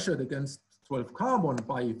been measured against 12 carbon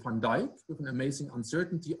by Van Dyck with an amazing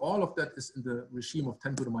uncertainty. All of that is in the regime of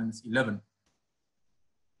 10 to the minus 11.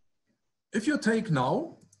 If you take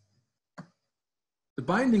now the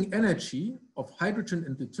binding energy of hydrogen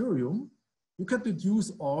and deuterium, you can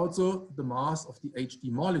deduce also the mass of the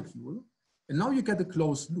Hd molecule. And now you get a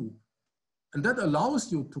closed loop. And that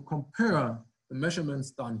allows you to compare the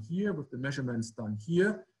measurements done here with the measurements done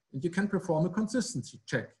here. And you can perform a consistency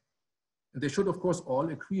check. And they should, of course, all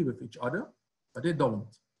agree with each other, but they don't.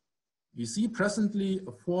 We see presently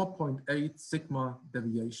a 4.8 sigma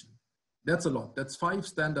deviation. That's a lot. That's 5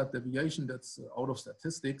 standard deviation. That's out of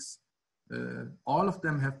statistics. All of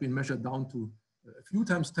them have been measured down to a few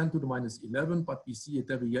times 10 to the minus 11, but we see a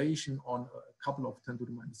deviation on a couple of 10 to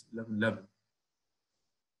the minus 11 level.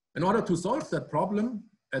 In order to solve that problem,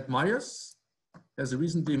 Ed Myers has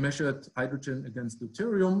recently measured hydrogen against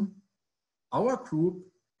deuterium. Our group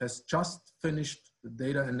has just finished the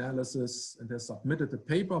data analysis and has submitted a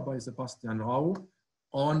paper by Sebastian Rau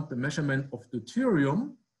on the measurement of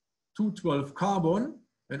deuterium 212 carbon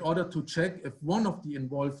in order to check if one of the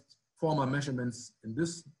involved former measurements in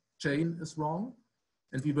this chain is wrong.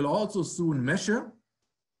 And we will also soon measure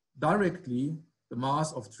directly the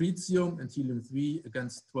mass of tritium and helium-3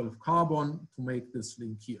 against 12 carbon to make this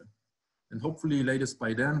link here. And hopefully latest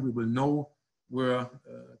by then, we will know where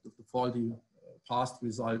the faulty past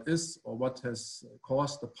result is or what has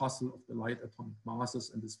caused the puzzle of the light atomic masses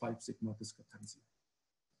and this 5 sigma discrepancy.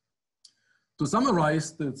 To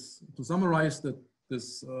summarize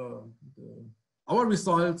our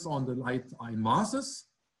results on the light ion masses,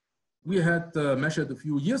 we had measured a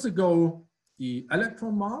few years ago the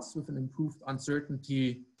electron mass with an improved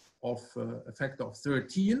uncertainty of a factor of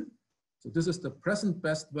 13. So this is the present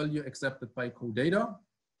best value accepted by CODATA,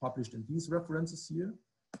 published in these references here.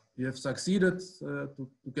 We have succeeded to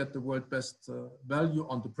get the world best value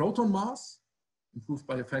on the proton mass, improved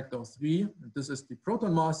by a factor of 3. And this is the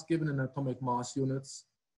proton mass given in atomic mass units,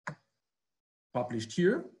 published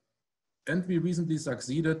here. And we recently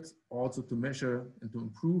succeeded also to measure and to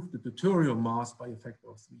improve the deuterium mass by a factor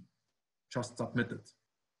of 3, just submitted.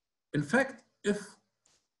 In fact, if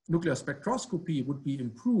nuclear spectroscopy would be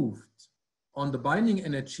improved on the binding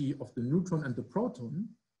energy of the neutron and the proton,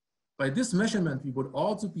 by this measurement, we would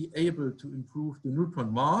also be able to improve the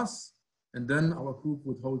neutron mass, and then our group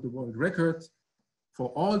would hold the world record for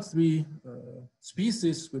all 3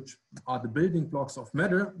 species, which are the building blocks of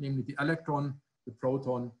matter, namely the electron, the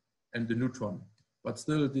proton, and the neutron. But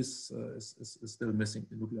still, this is still missing.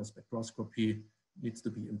 The nuclear spectroscopy needs to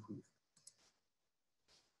be improved.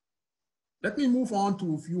 Let me move on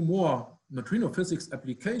to a few more neutrino physics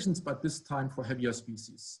applications, but this time for heavier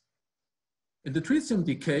species. In the tritium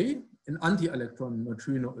decay, an anti-electron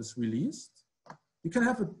neutrino is released. You can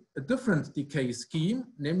have a different decay scheme,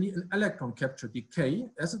 namely an electron capture decay,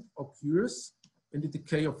 as it occurs in the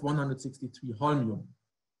decay of 163 holmium.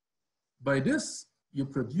 By this, you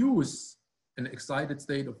produce an excited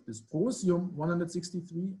state of dysprosium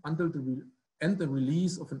 163 until the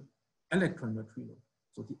release of an electron neutrino,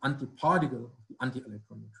 so the antiparticle of the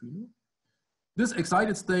anti-electron neutrino. This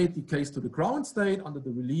excited state decays to the ground state under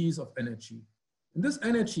the release of energy. And this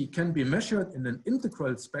energy can be measured in an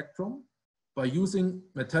integral spectrum by using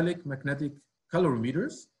metallic magnetic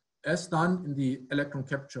calorimeters, as done in the electron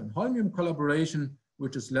capture and holmium collaboration,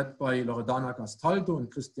 which is led by Loredana Gastaldo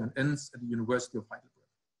and Christian Enz at the University of Heidelberg.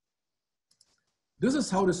 This is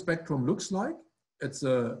how the spectrum looks like. It's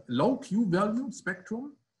a low Q value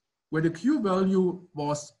spectrum, where the Q value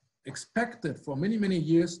was expected for many, many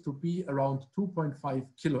years to be around 2.5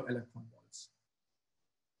 kilo electron volts.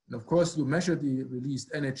 And of course, you measure the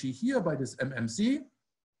released energy here by this MMC.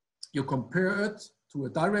 You compare it to a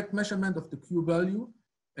direct measurement of the Q value,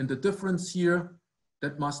 and the difference here,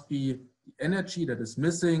 that must be the energy that is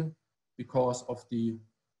missing because of the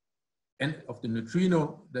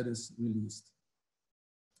neutrino that is released.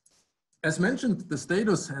 As mentioned, the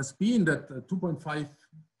status has been that 2.5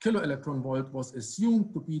 kilo electron volt was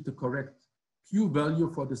assumed to be the correct Q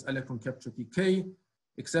value for this electron capture decay,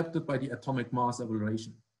 accepted by the atomic mass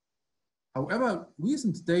evaluation. However,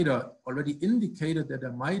 recent data already indicated that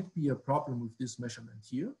there might be a problem with this measurement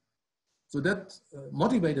here. So that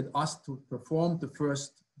motivated us to perform the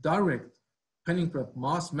first direct Pennington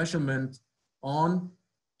mass measurement on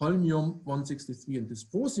holmium-163 and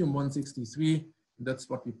dysprosium-163. That's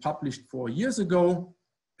what we published 4 years ago.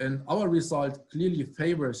 And our result clearly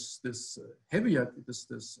favors this heavier,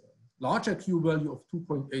 this larger Q value of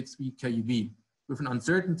 2.83 keV with an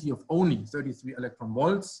uncertainty of only 33 electron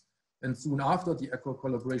volts. And soon after, the ECHO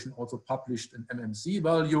collaboration also published an MMC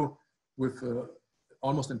value with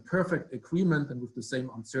almost in perfect agreement and with the same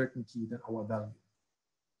uncertainty than our value.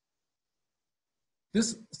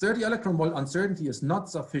 This 30 electron volt uncertainty is not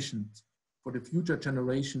sufficient for the future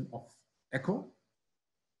generation of ECHO.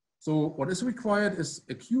 So what is required is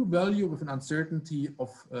a Q value with an uncertainty of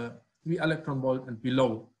 3 electron volt and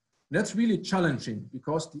below. And that's really challenging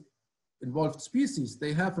because the involved species,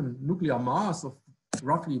 they have a nuclear mass of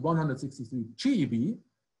roughly 163 GeV.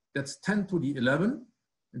 That's 10 to the 11.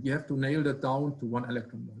 And you have to nail that down to 1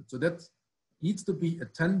 electron volt. So that needs to be a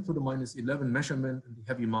 10 to the minus 11 measurement in the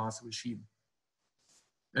heavy mass regime.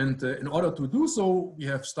 And in order to do so, we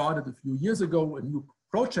have started a few years ago a new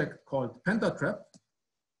project called PentaTrap,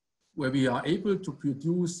 where we are able to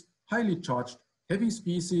produce highly charged heavy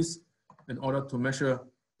species in order to measure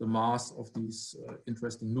the mass of these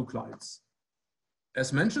interesting nuclides.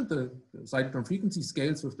 As mentioned, the cytotron frequency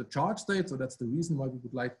scales with the charge state, so that's the reason why we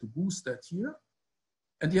would like to boost that here.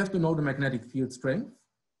 And you have to know the magnetic field strength.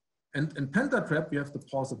 And in PentaTrap, we have the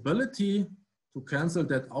possibility to cancel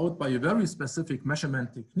that out by a very specific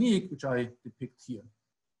measurement technique, which I depict here.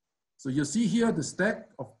 So you see here the stack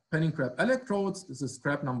of penning trap electrodes. This is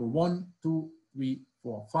trap number 1, 2, 3,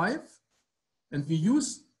 4, 5. And we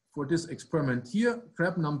use for this experiment here,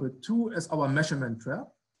 trap number 2 as our measurement trap.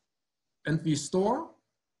 And we store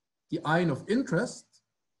the ion of interest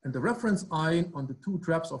and the reference ion on the 2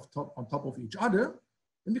 traps on top of each other.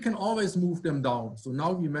 And we can always move them down. So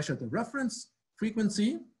now we measure the reference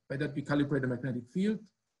frequency. By that we calibrate the magnetic field.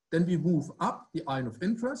 Then we move up the ion of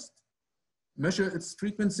interest, measure its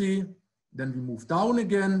frequency, then we move down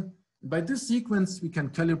again. And by this sequence, we can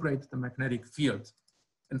calibrate the magnetic field.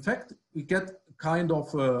 In fact, we get kind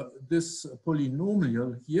of this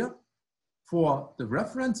polynomial here for the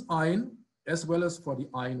reference ion as well as for the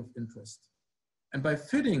ion of interest. And by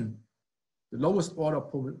fitting the lowest order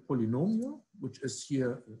polynomial, which is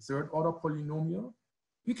here a 3rd order polynomial,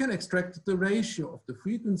 we can extract the ratio of the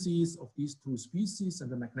frequencies of these 2 species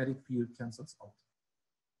and the magnetic field cancels out.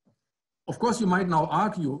 Of course, you might now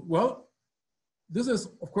argue, well, this is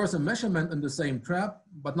of course a measurement in the same trap,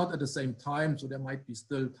 but not at the same time, so there might be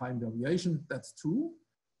still time variation. That's true.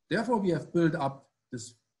 Therefore, we have built up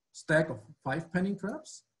this stack of 5 penning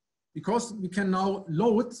traps because we can now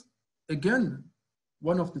load again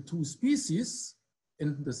one of the 2 species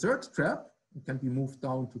in the 3rd trap. It can be moved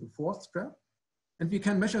down to the 4th trap. And we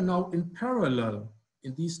can measure now in parallel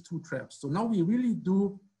in these 2 traps. So now we really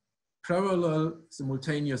do parallel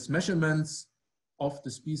simultaneous measurements of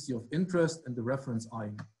the species of interest and the reference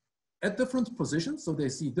ion at different positions. So they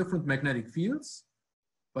see different magnetic fields,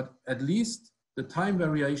 but at least the time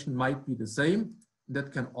variation might be the same.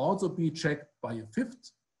 That can also be checked by an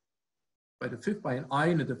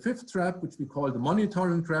ion in the 5th trap, which we call the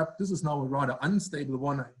monitoring trap. This is now a rather unstable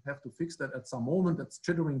one. I have to fix that at some moment. That's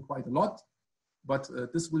jittering quite a lot. But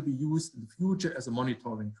this will be used in the future as a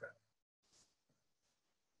monitoring trap.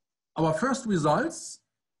 Our first results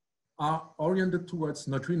are oriented towards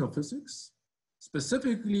neutrino physics.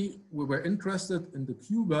 Specifically, we were interested in the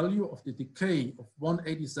Q value of the decay of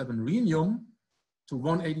 187 rhenium to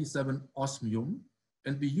 187 osmium,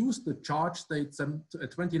 and we used the charge state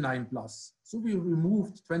 29 plus. So we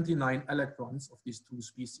removed 29 electrons of these 2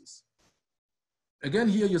 species. Again,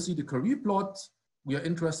 here you see the Curie plot. We are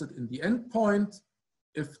interested in the endpoint.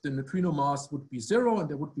 If the neutrino mass would be 0 and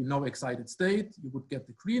there would be no excited state, you would get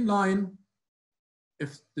the green line.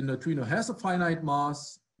 If the neutrino has a finite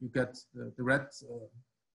mass, you get the red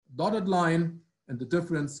dotted line, and the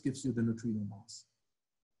difference gives you the neutrino mass.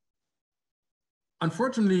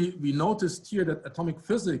 Unfortunately, we noticed here that atomic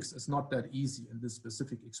physics is not that easy in this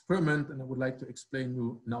specific experiment, and I would like to explain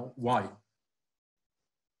you now why.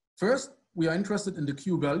 First, we are interested in the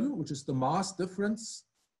Q value, which is the mass difference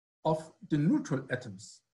of the neutral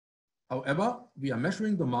atoms. However, we are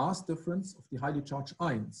measuring the mass difference of the highly charged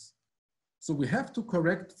ions. So we have to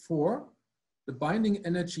correct for the binding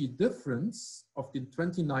energy difference of the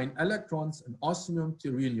 29 electrons in osmium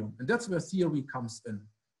to rhenium. And that's where theory comes in.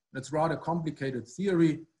 It's rather complicated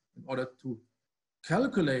theory in order to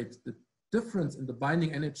calculate the difference in the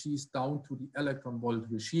binding energies down to the electron volt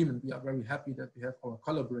regime. And we are very happy that we have our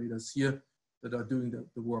collaborators here that are doing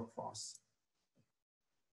the work for us.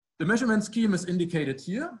 The measurement scheme is indicated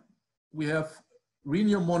here. We have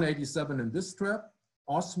rhenium 187 in this trap,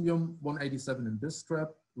 osmium 187 in this trap,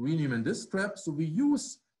 rhenium in this trap. So we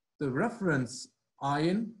use the reference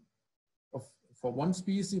ion for one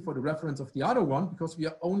species for the reference of the other one, because we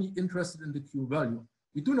are only interested in the Q value.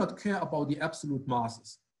 We do not care about the absolute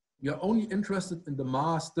masses. We are only interested in the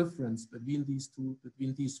mass difference between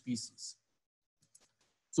these species.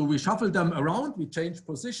 So we shuffle them around, we change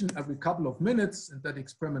position every couple of minutes, and that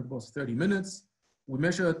experiment was 30 minutes. We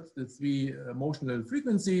measured the three motional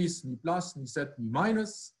frequencies, mi plus, mi z, mi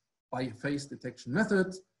minus, by a phase detection method,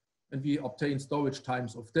 and we obtained storage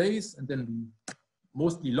times of days, and then we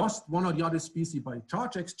mostly lost one or the other species by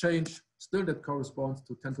charge exchange. Still, that corresponds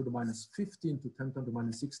to 10 to the minus 15 to 10 to the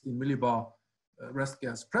minus 16 millibar rest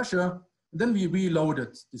gas pressure. And then we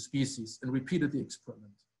reloaded the species and repeated the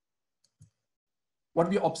experiment. What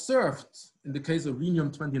we observed in the case of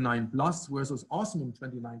rhenium-29 plus versus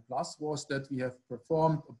osmium-29 plus was that we have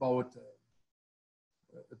performed about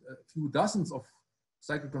a few dozens of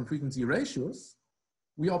cyclotron frequency ratios.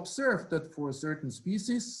 We observed that for a certain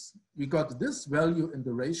species, we got this value in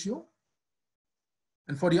the ratio.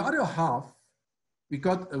 And for the other half, we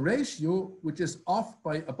got a ratio which is off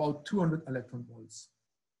by about 200 electron volts.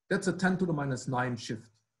 That's a 10 to the minus 9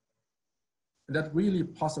 shift. And that really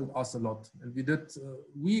puzzled us a lot. And we did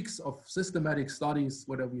weeks of systematic studies,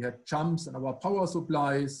 whether we had jumps in our power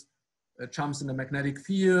supplies, jumps in the magnetic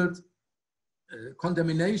field,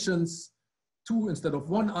 contaminations, 2 instead of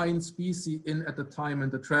 1 ion species in at the time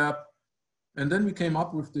in the trap. And then we came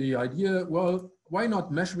up with the idea, well, why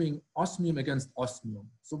not measuring osmium against osmium?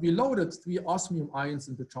 So we loaded 3 osmium ions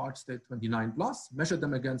in the charge state 29 plus, measured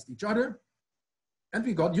them against each other, and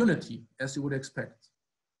we got unity, as you would expect.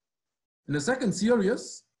 In the second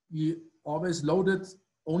series, we always loaded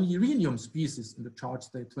only rhenium species in the charge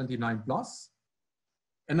state 29 plus.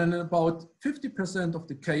 And in about 50% of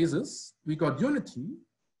the cases, we got unity.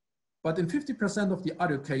 But in 50% of the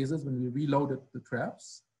other cases, when we reloaded the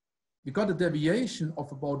traps, we got a deviation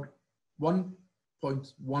of about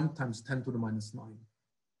 1.1 times 10 to the minus 9.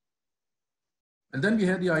 And then we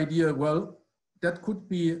had the idea, well, that could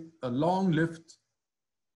be a long-lived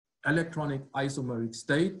electronic isomeric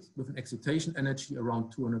state with an excitation energy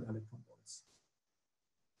around 200 electron volts.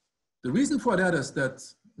 The reason for that is that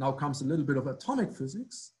now comes a little bit of atomic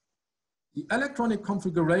physics. The electronic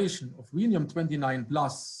configuration of rhenium-29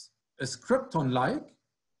 plus is krypton-like,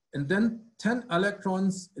 and then 10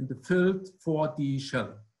 electrons in the filled 4D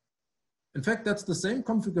shell. In fact, that's the same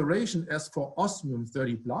configuration as for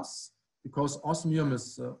osmium-30 plus, because osmium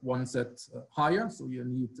is 1 Z higher, so you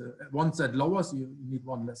need 1 Z lower, so you need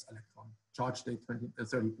 1 less electron, charge state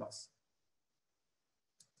 30 plus.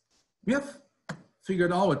 We have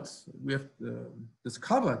figured out, we have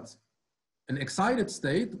discovered an excited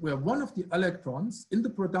state where one of the electrons in the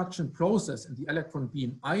production process in the electron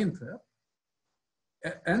beam ion trap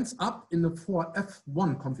ends up in the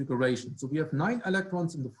 4F1 configuration. So we have 9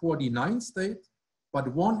 electrons in the 4D9 state,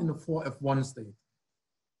 but 1 in the 4F1 state.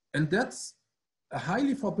 And that's a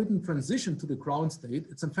highly forbidden transition to the ground state.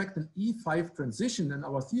 It's in fact an E5 transition, and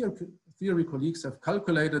our theory colleagues have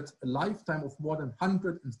calculated a lifetime of more than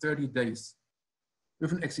 130 days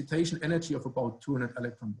with an excitation energy of about 200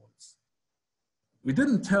 electron volts. We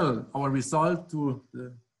didn't tell our result to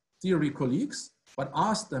the theory colleagues, but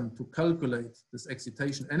asked them to calculate this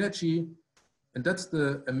excitation energy. And that's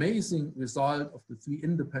the amazing result of the 3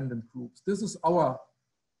 independent groups. This is our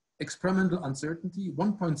experimental uncertainty,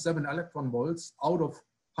 1.7 electron volts out of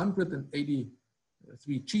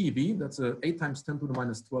 183 GeV. That's a 8 times 10 to the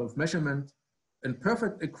minus 12 measurement, in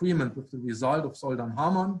perfect agreement with the result of Soldan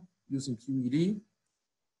Hamann using QED,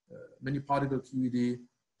 many particle QED,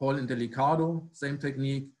 Paul Indelicado, same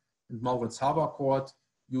technique, and Maurits Haberkort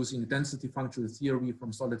using density functional theory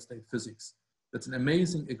from solid state physics. That's an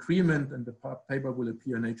amazing agreement, and the paper will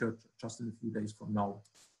appear in Nature just in a few days from now.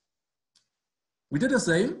 We did the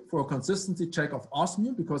same for a consistency check of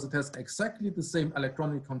osmium because it has exactly the same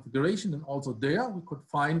electronic configuration, and also there we could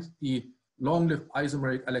find the long-lived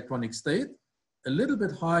isomeric electronic state, a little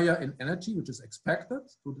bit higher in energy, which is expected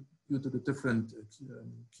due to the different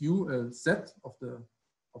Q set of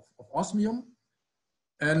osmium.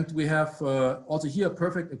 And we have also here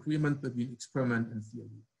perfect agreement between experiment and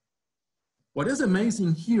theory. What is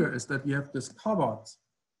amazing here is that we have discovered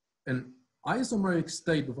an isomeric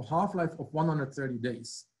state with a half-life of 130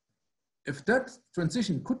 days. If that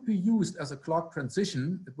transition could be used as a clock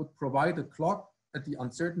transition, it would provide a clock at the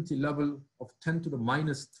uncertainty level of 10 to the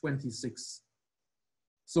minus 26.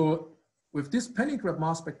 So with this penny grab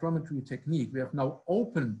mass spectrometry technique, we have now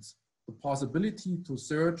opened the possibility to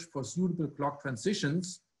search for suitable clock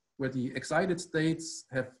transitions where the excited states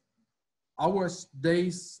have hours,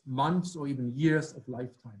 days, months, or even years of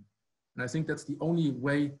lifetime. And I think that's the only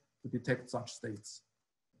way to detect such states.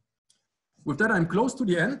 With that, I'm close to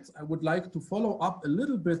the end. I would like to follow up a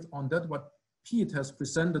little bit on that what Pete has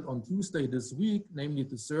presented on Tuesday this week, namely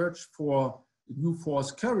the search for the new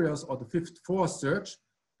force carriers or the fifth force search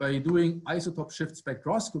by doing isotope shift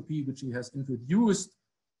spectroscopy, which he has introduced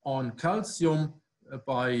on calcium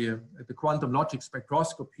by the quantum logic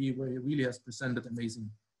spectroscopy, where he really has presented amazing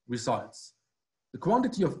results. The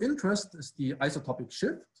quantity of interest is the isotopic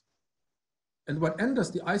shift. And what enters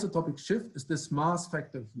the isotopic shift is this mass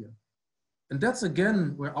factor here. And that's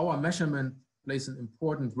again where our measurement plays an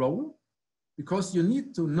important role, because you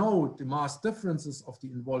need to know the mass differences of the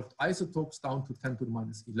involved isotopes down to 10 to the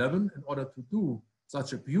minus 11 in order to do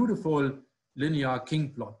such a beautiful linear king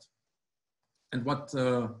plot. And what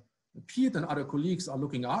Pete and other colleagues are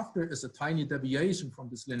looking after is a tiny deviation from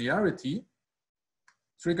this linearity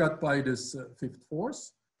triggered by this fifth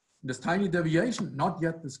force. This tiny deviation, not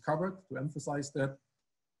yet discovered, to emphasize that,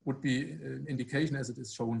 would be an indication as it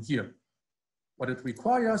is shown here. What it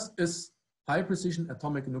requires is high precision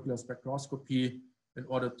atomic and nuclear spectroscopy in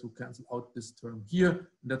order to cancel out this term here.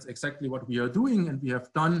 And that's exactly what we are doing. And we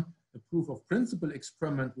have done a proof of principle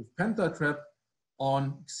experiment with pentatrap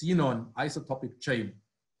on xenon isotopic chain.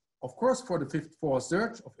 Of course, for the fifth force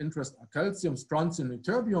search of interest are calcium, strontium, and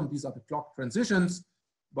ytterbium. These are the clock transitions.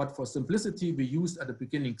 But for simplicity, we used at the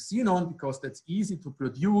beginning xenon because that's easy to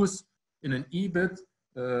produce in an EBIT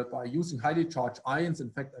by using highly charged ions.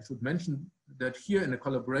 In fact, I should mention that here in a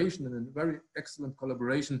collaboration, in a very excellent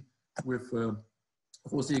collaboration with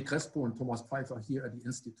José Crespo and Thomas Pfeiffer here at the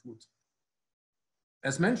Institute.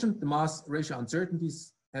 As mentioned, the mass ratio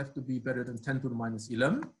uncertainties have to be better than 10 to the minus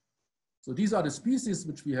 11. So these are the species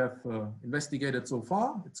which we have investigated so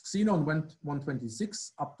far. It's xenon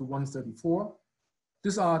 126 up to 134.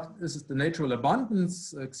 This is the natural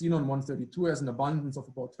abundance. Xenon 132 has an abundance of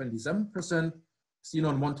about 27%.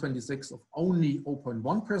 Xenon 126 of only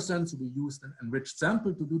 0.1%. So we used an enriched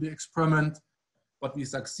sample to do the experiment, but we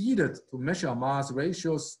succeeded to measure mass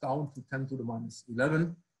ratios down to 10 to the minus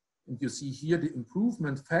 11. And you see here the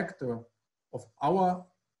improvement factor of our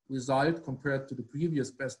result compared to the previous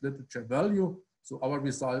best literature value. So our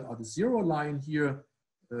result are the 0 line here.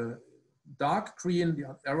 Dark green,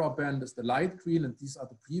 the error band is the light green, and these are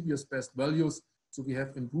the previous best values. So we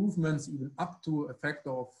have improvements even up to a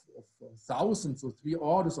factor of 1,000, so 3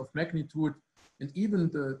 orders of magnitude. And even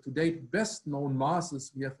the to date best known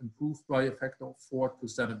masses, we have improved by a factor of 4 to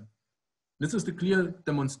 7. This is the clear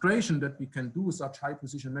demonstration that we can do such high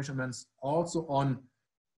precision measurements also on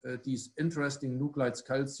these interesting nuclides,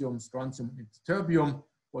 calcium, strontium, and ytterbium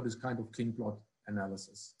for this kind of king plot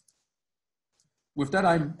analysis. With that,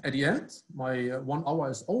 I'm at the end. My 1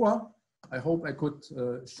 hour is over. I hope I could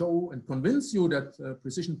show and convince you that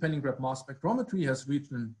precision pending graph mass spectrometry has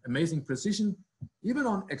reached an amazing precision, even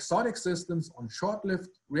on exotic systems, on short-lived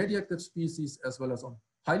radioactive species, as well as on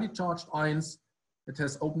highly charged ions. It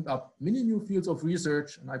has opened up many new fields of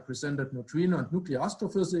research, and I presented neutrino and nuclear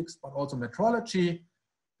astrophysics, but also metrology.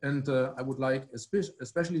 And I would like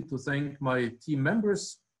especially to thank my team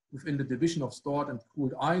members within the division of stored and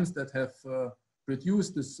cooled ions that have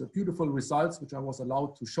produced these beautiful results, which I was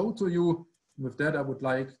allowed to show to you. And with that, I would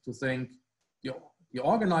like to thank the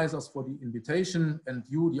organizers for the invitation and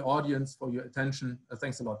you, the audience, for your attention.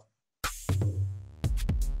 Thanks a lot.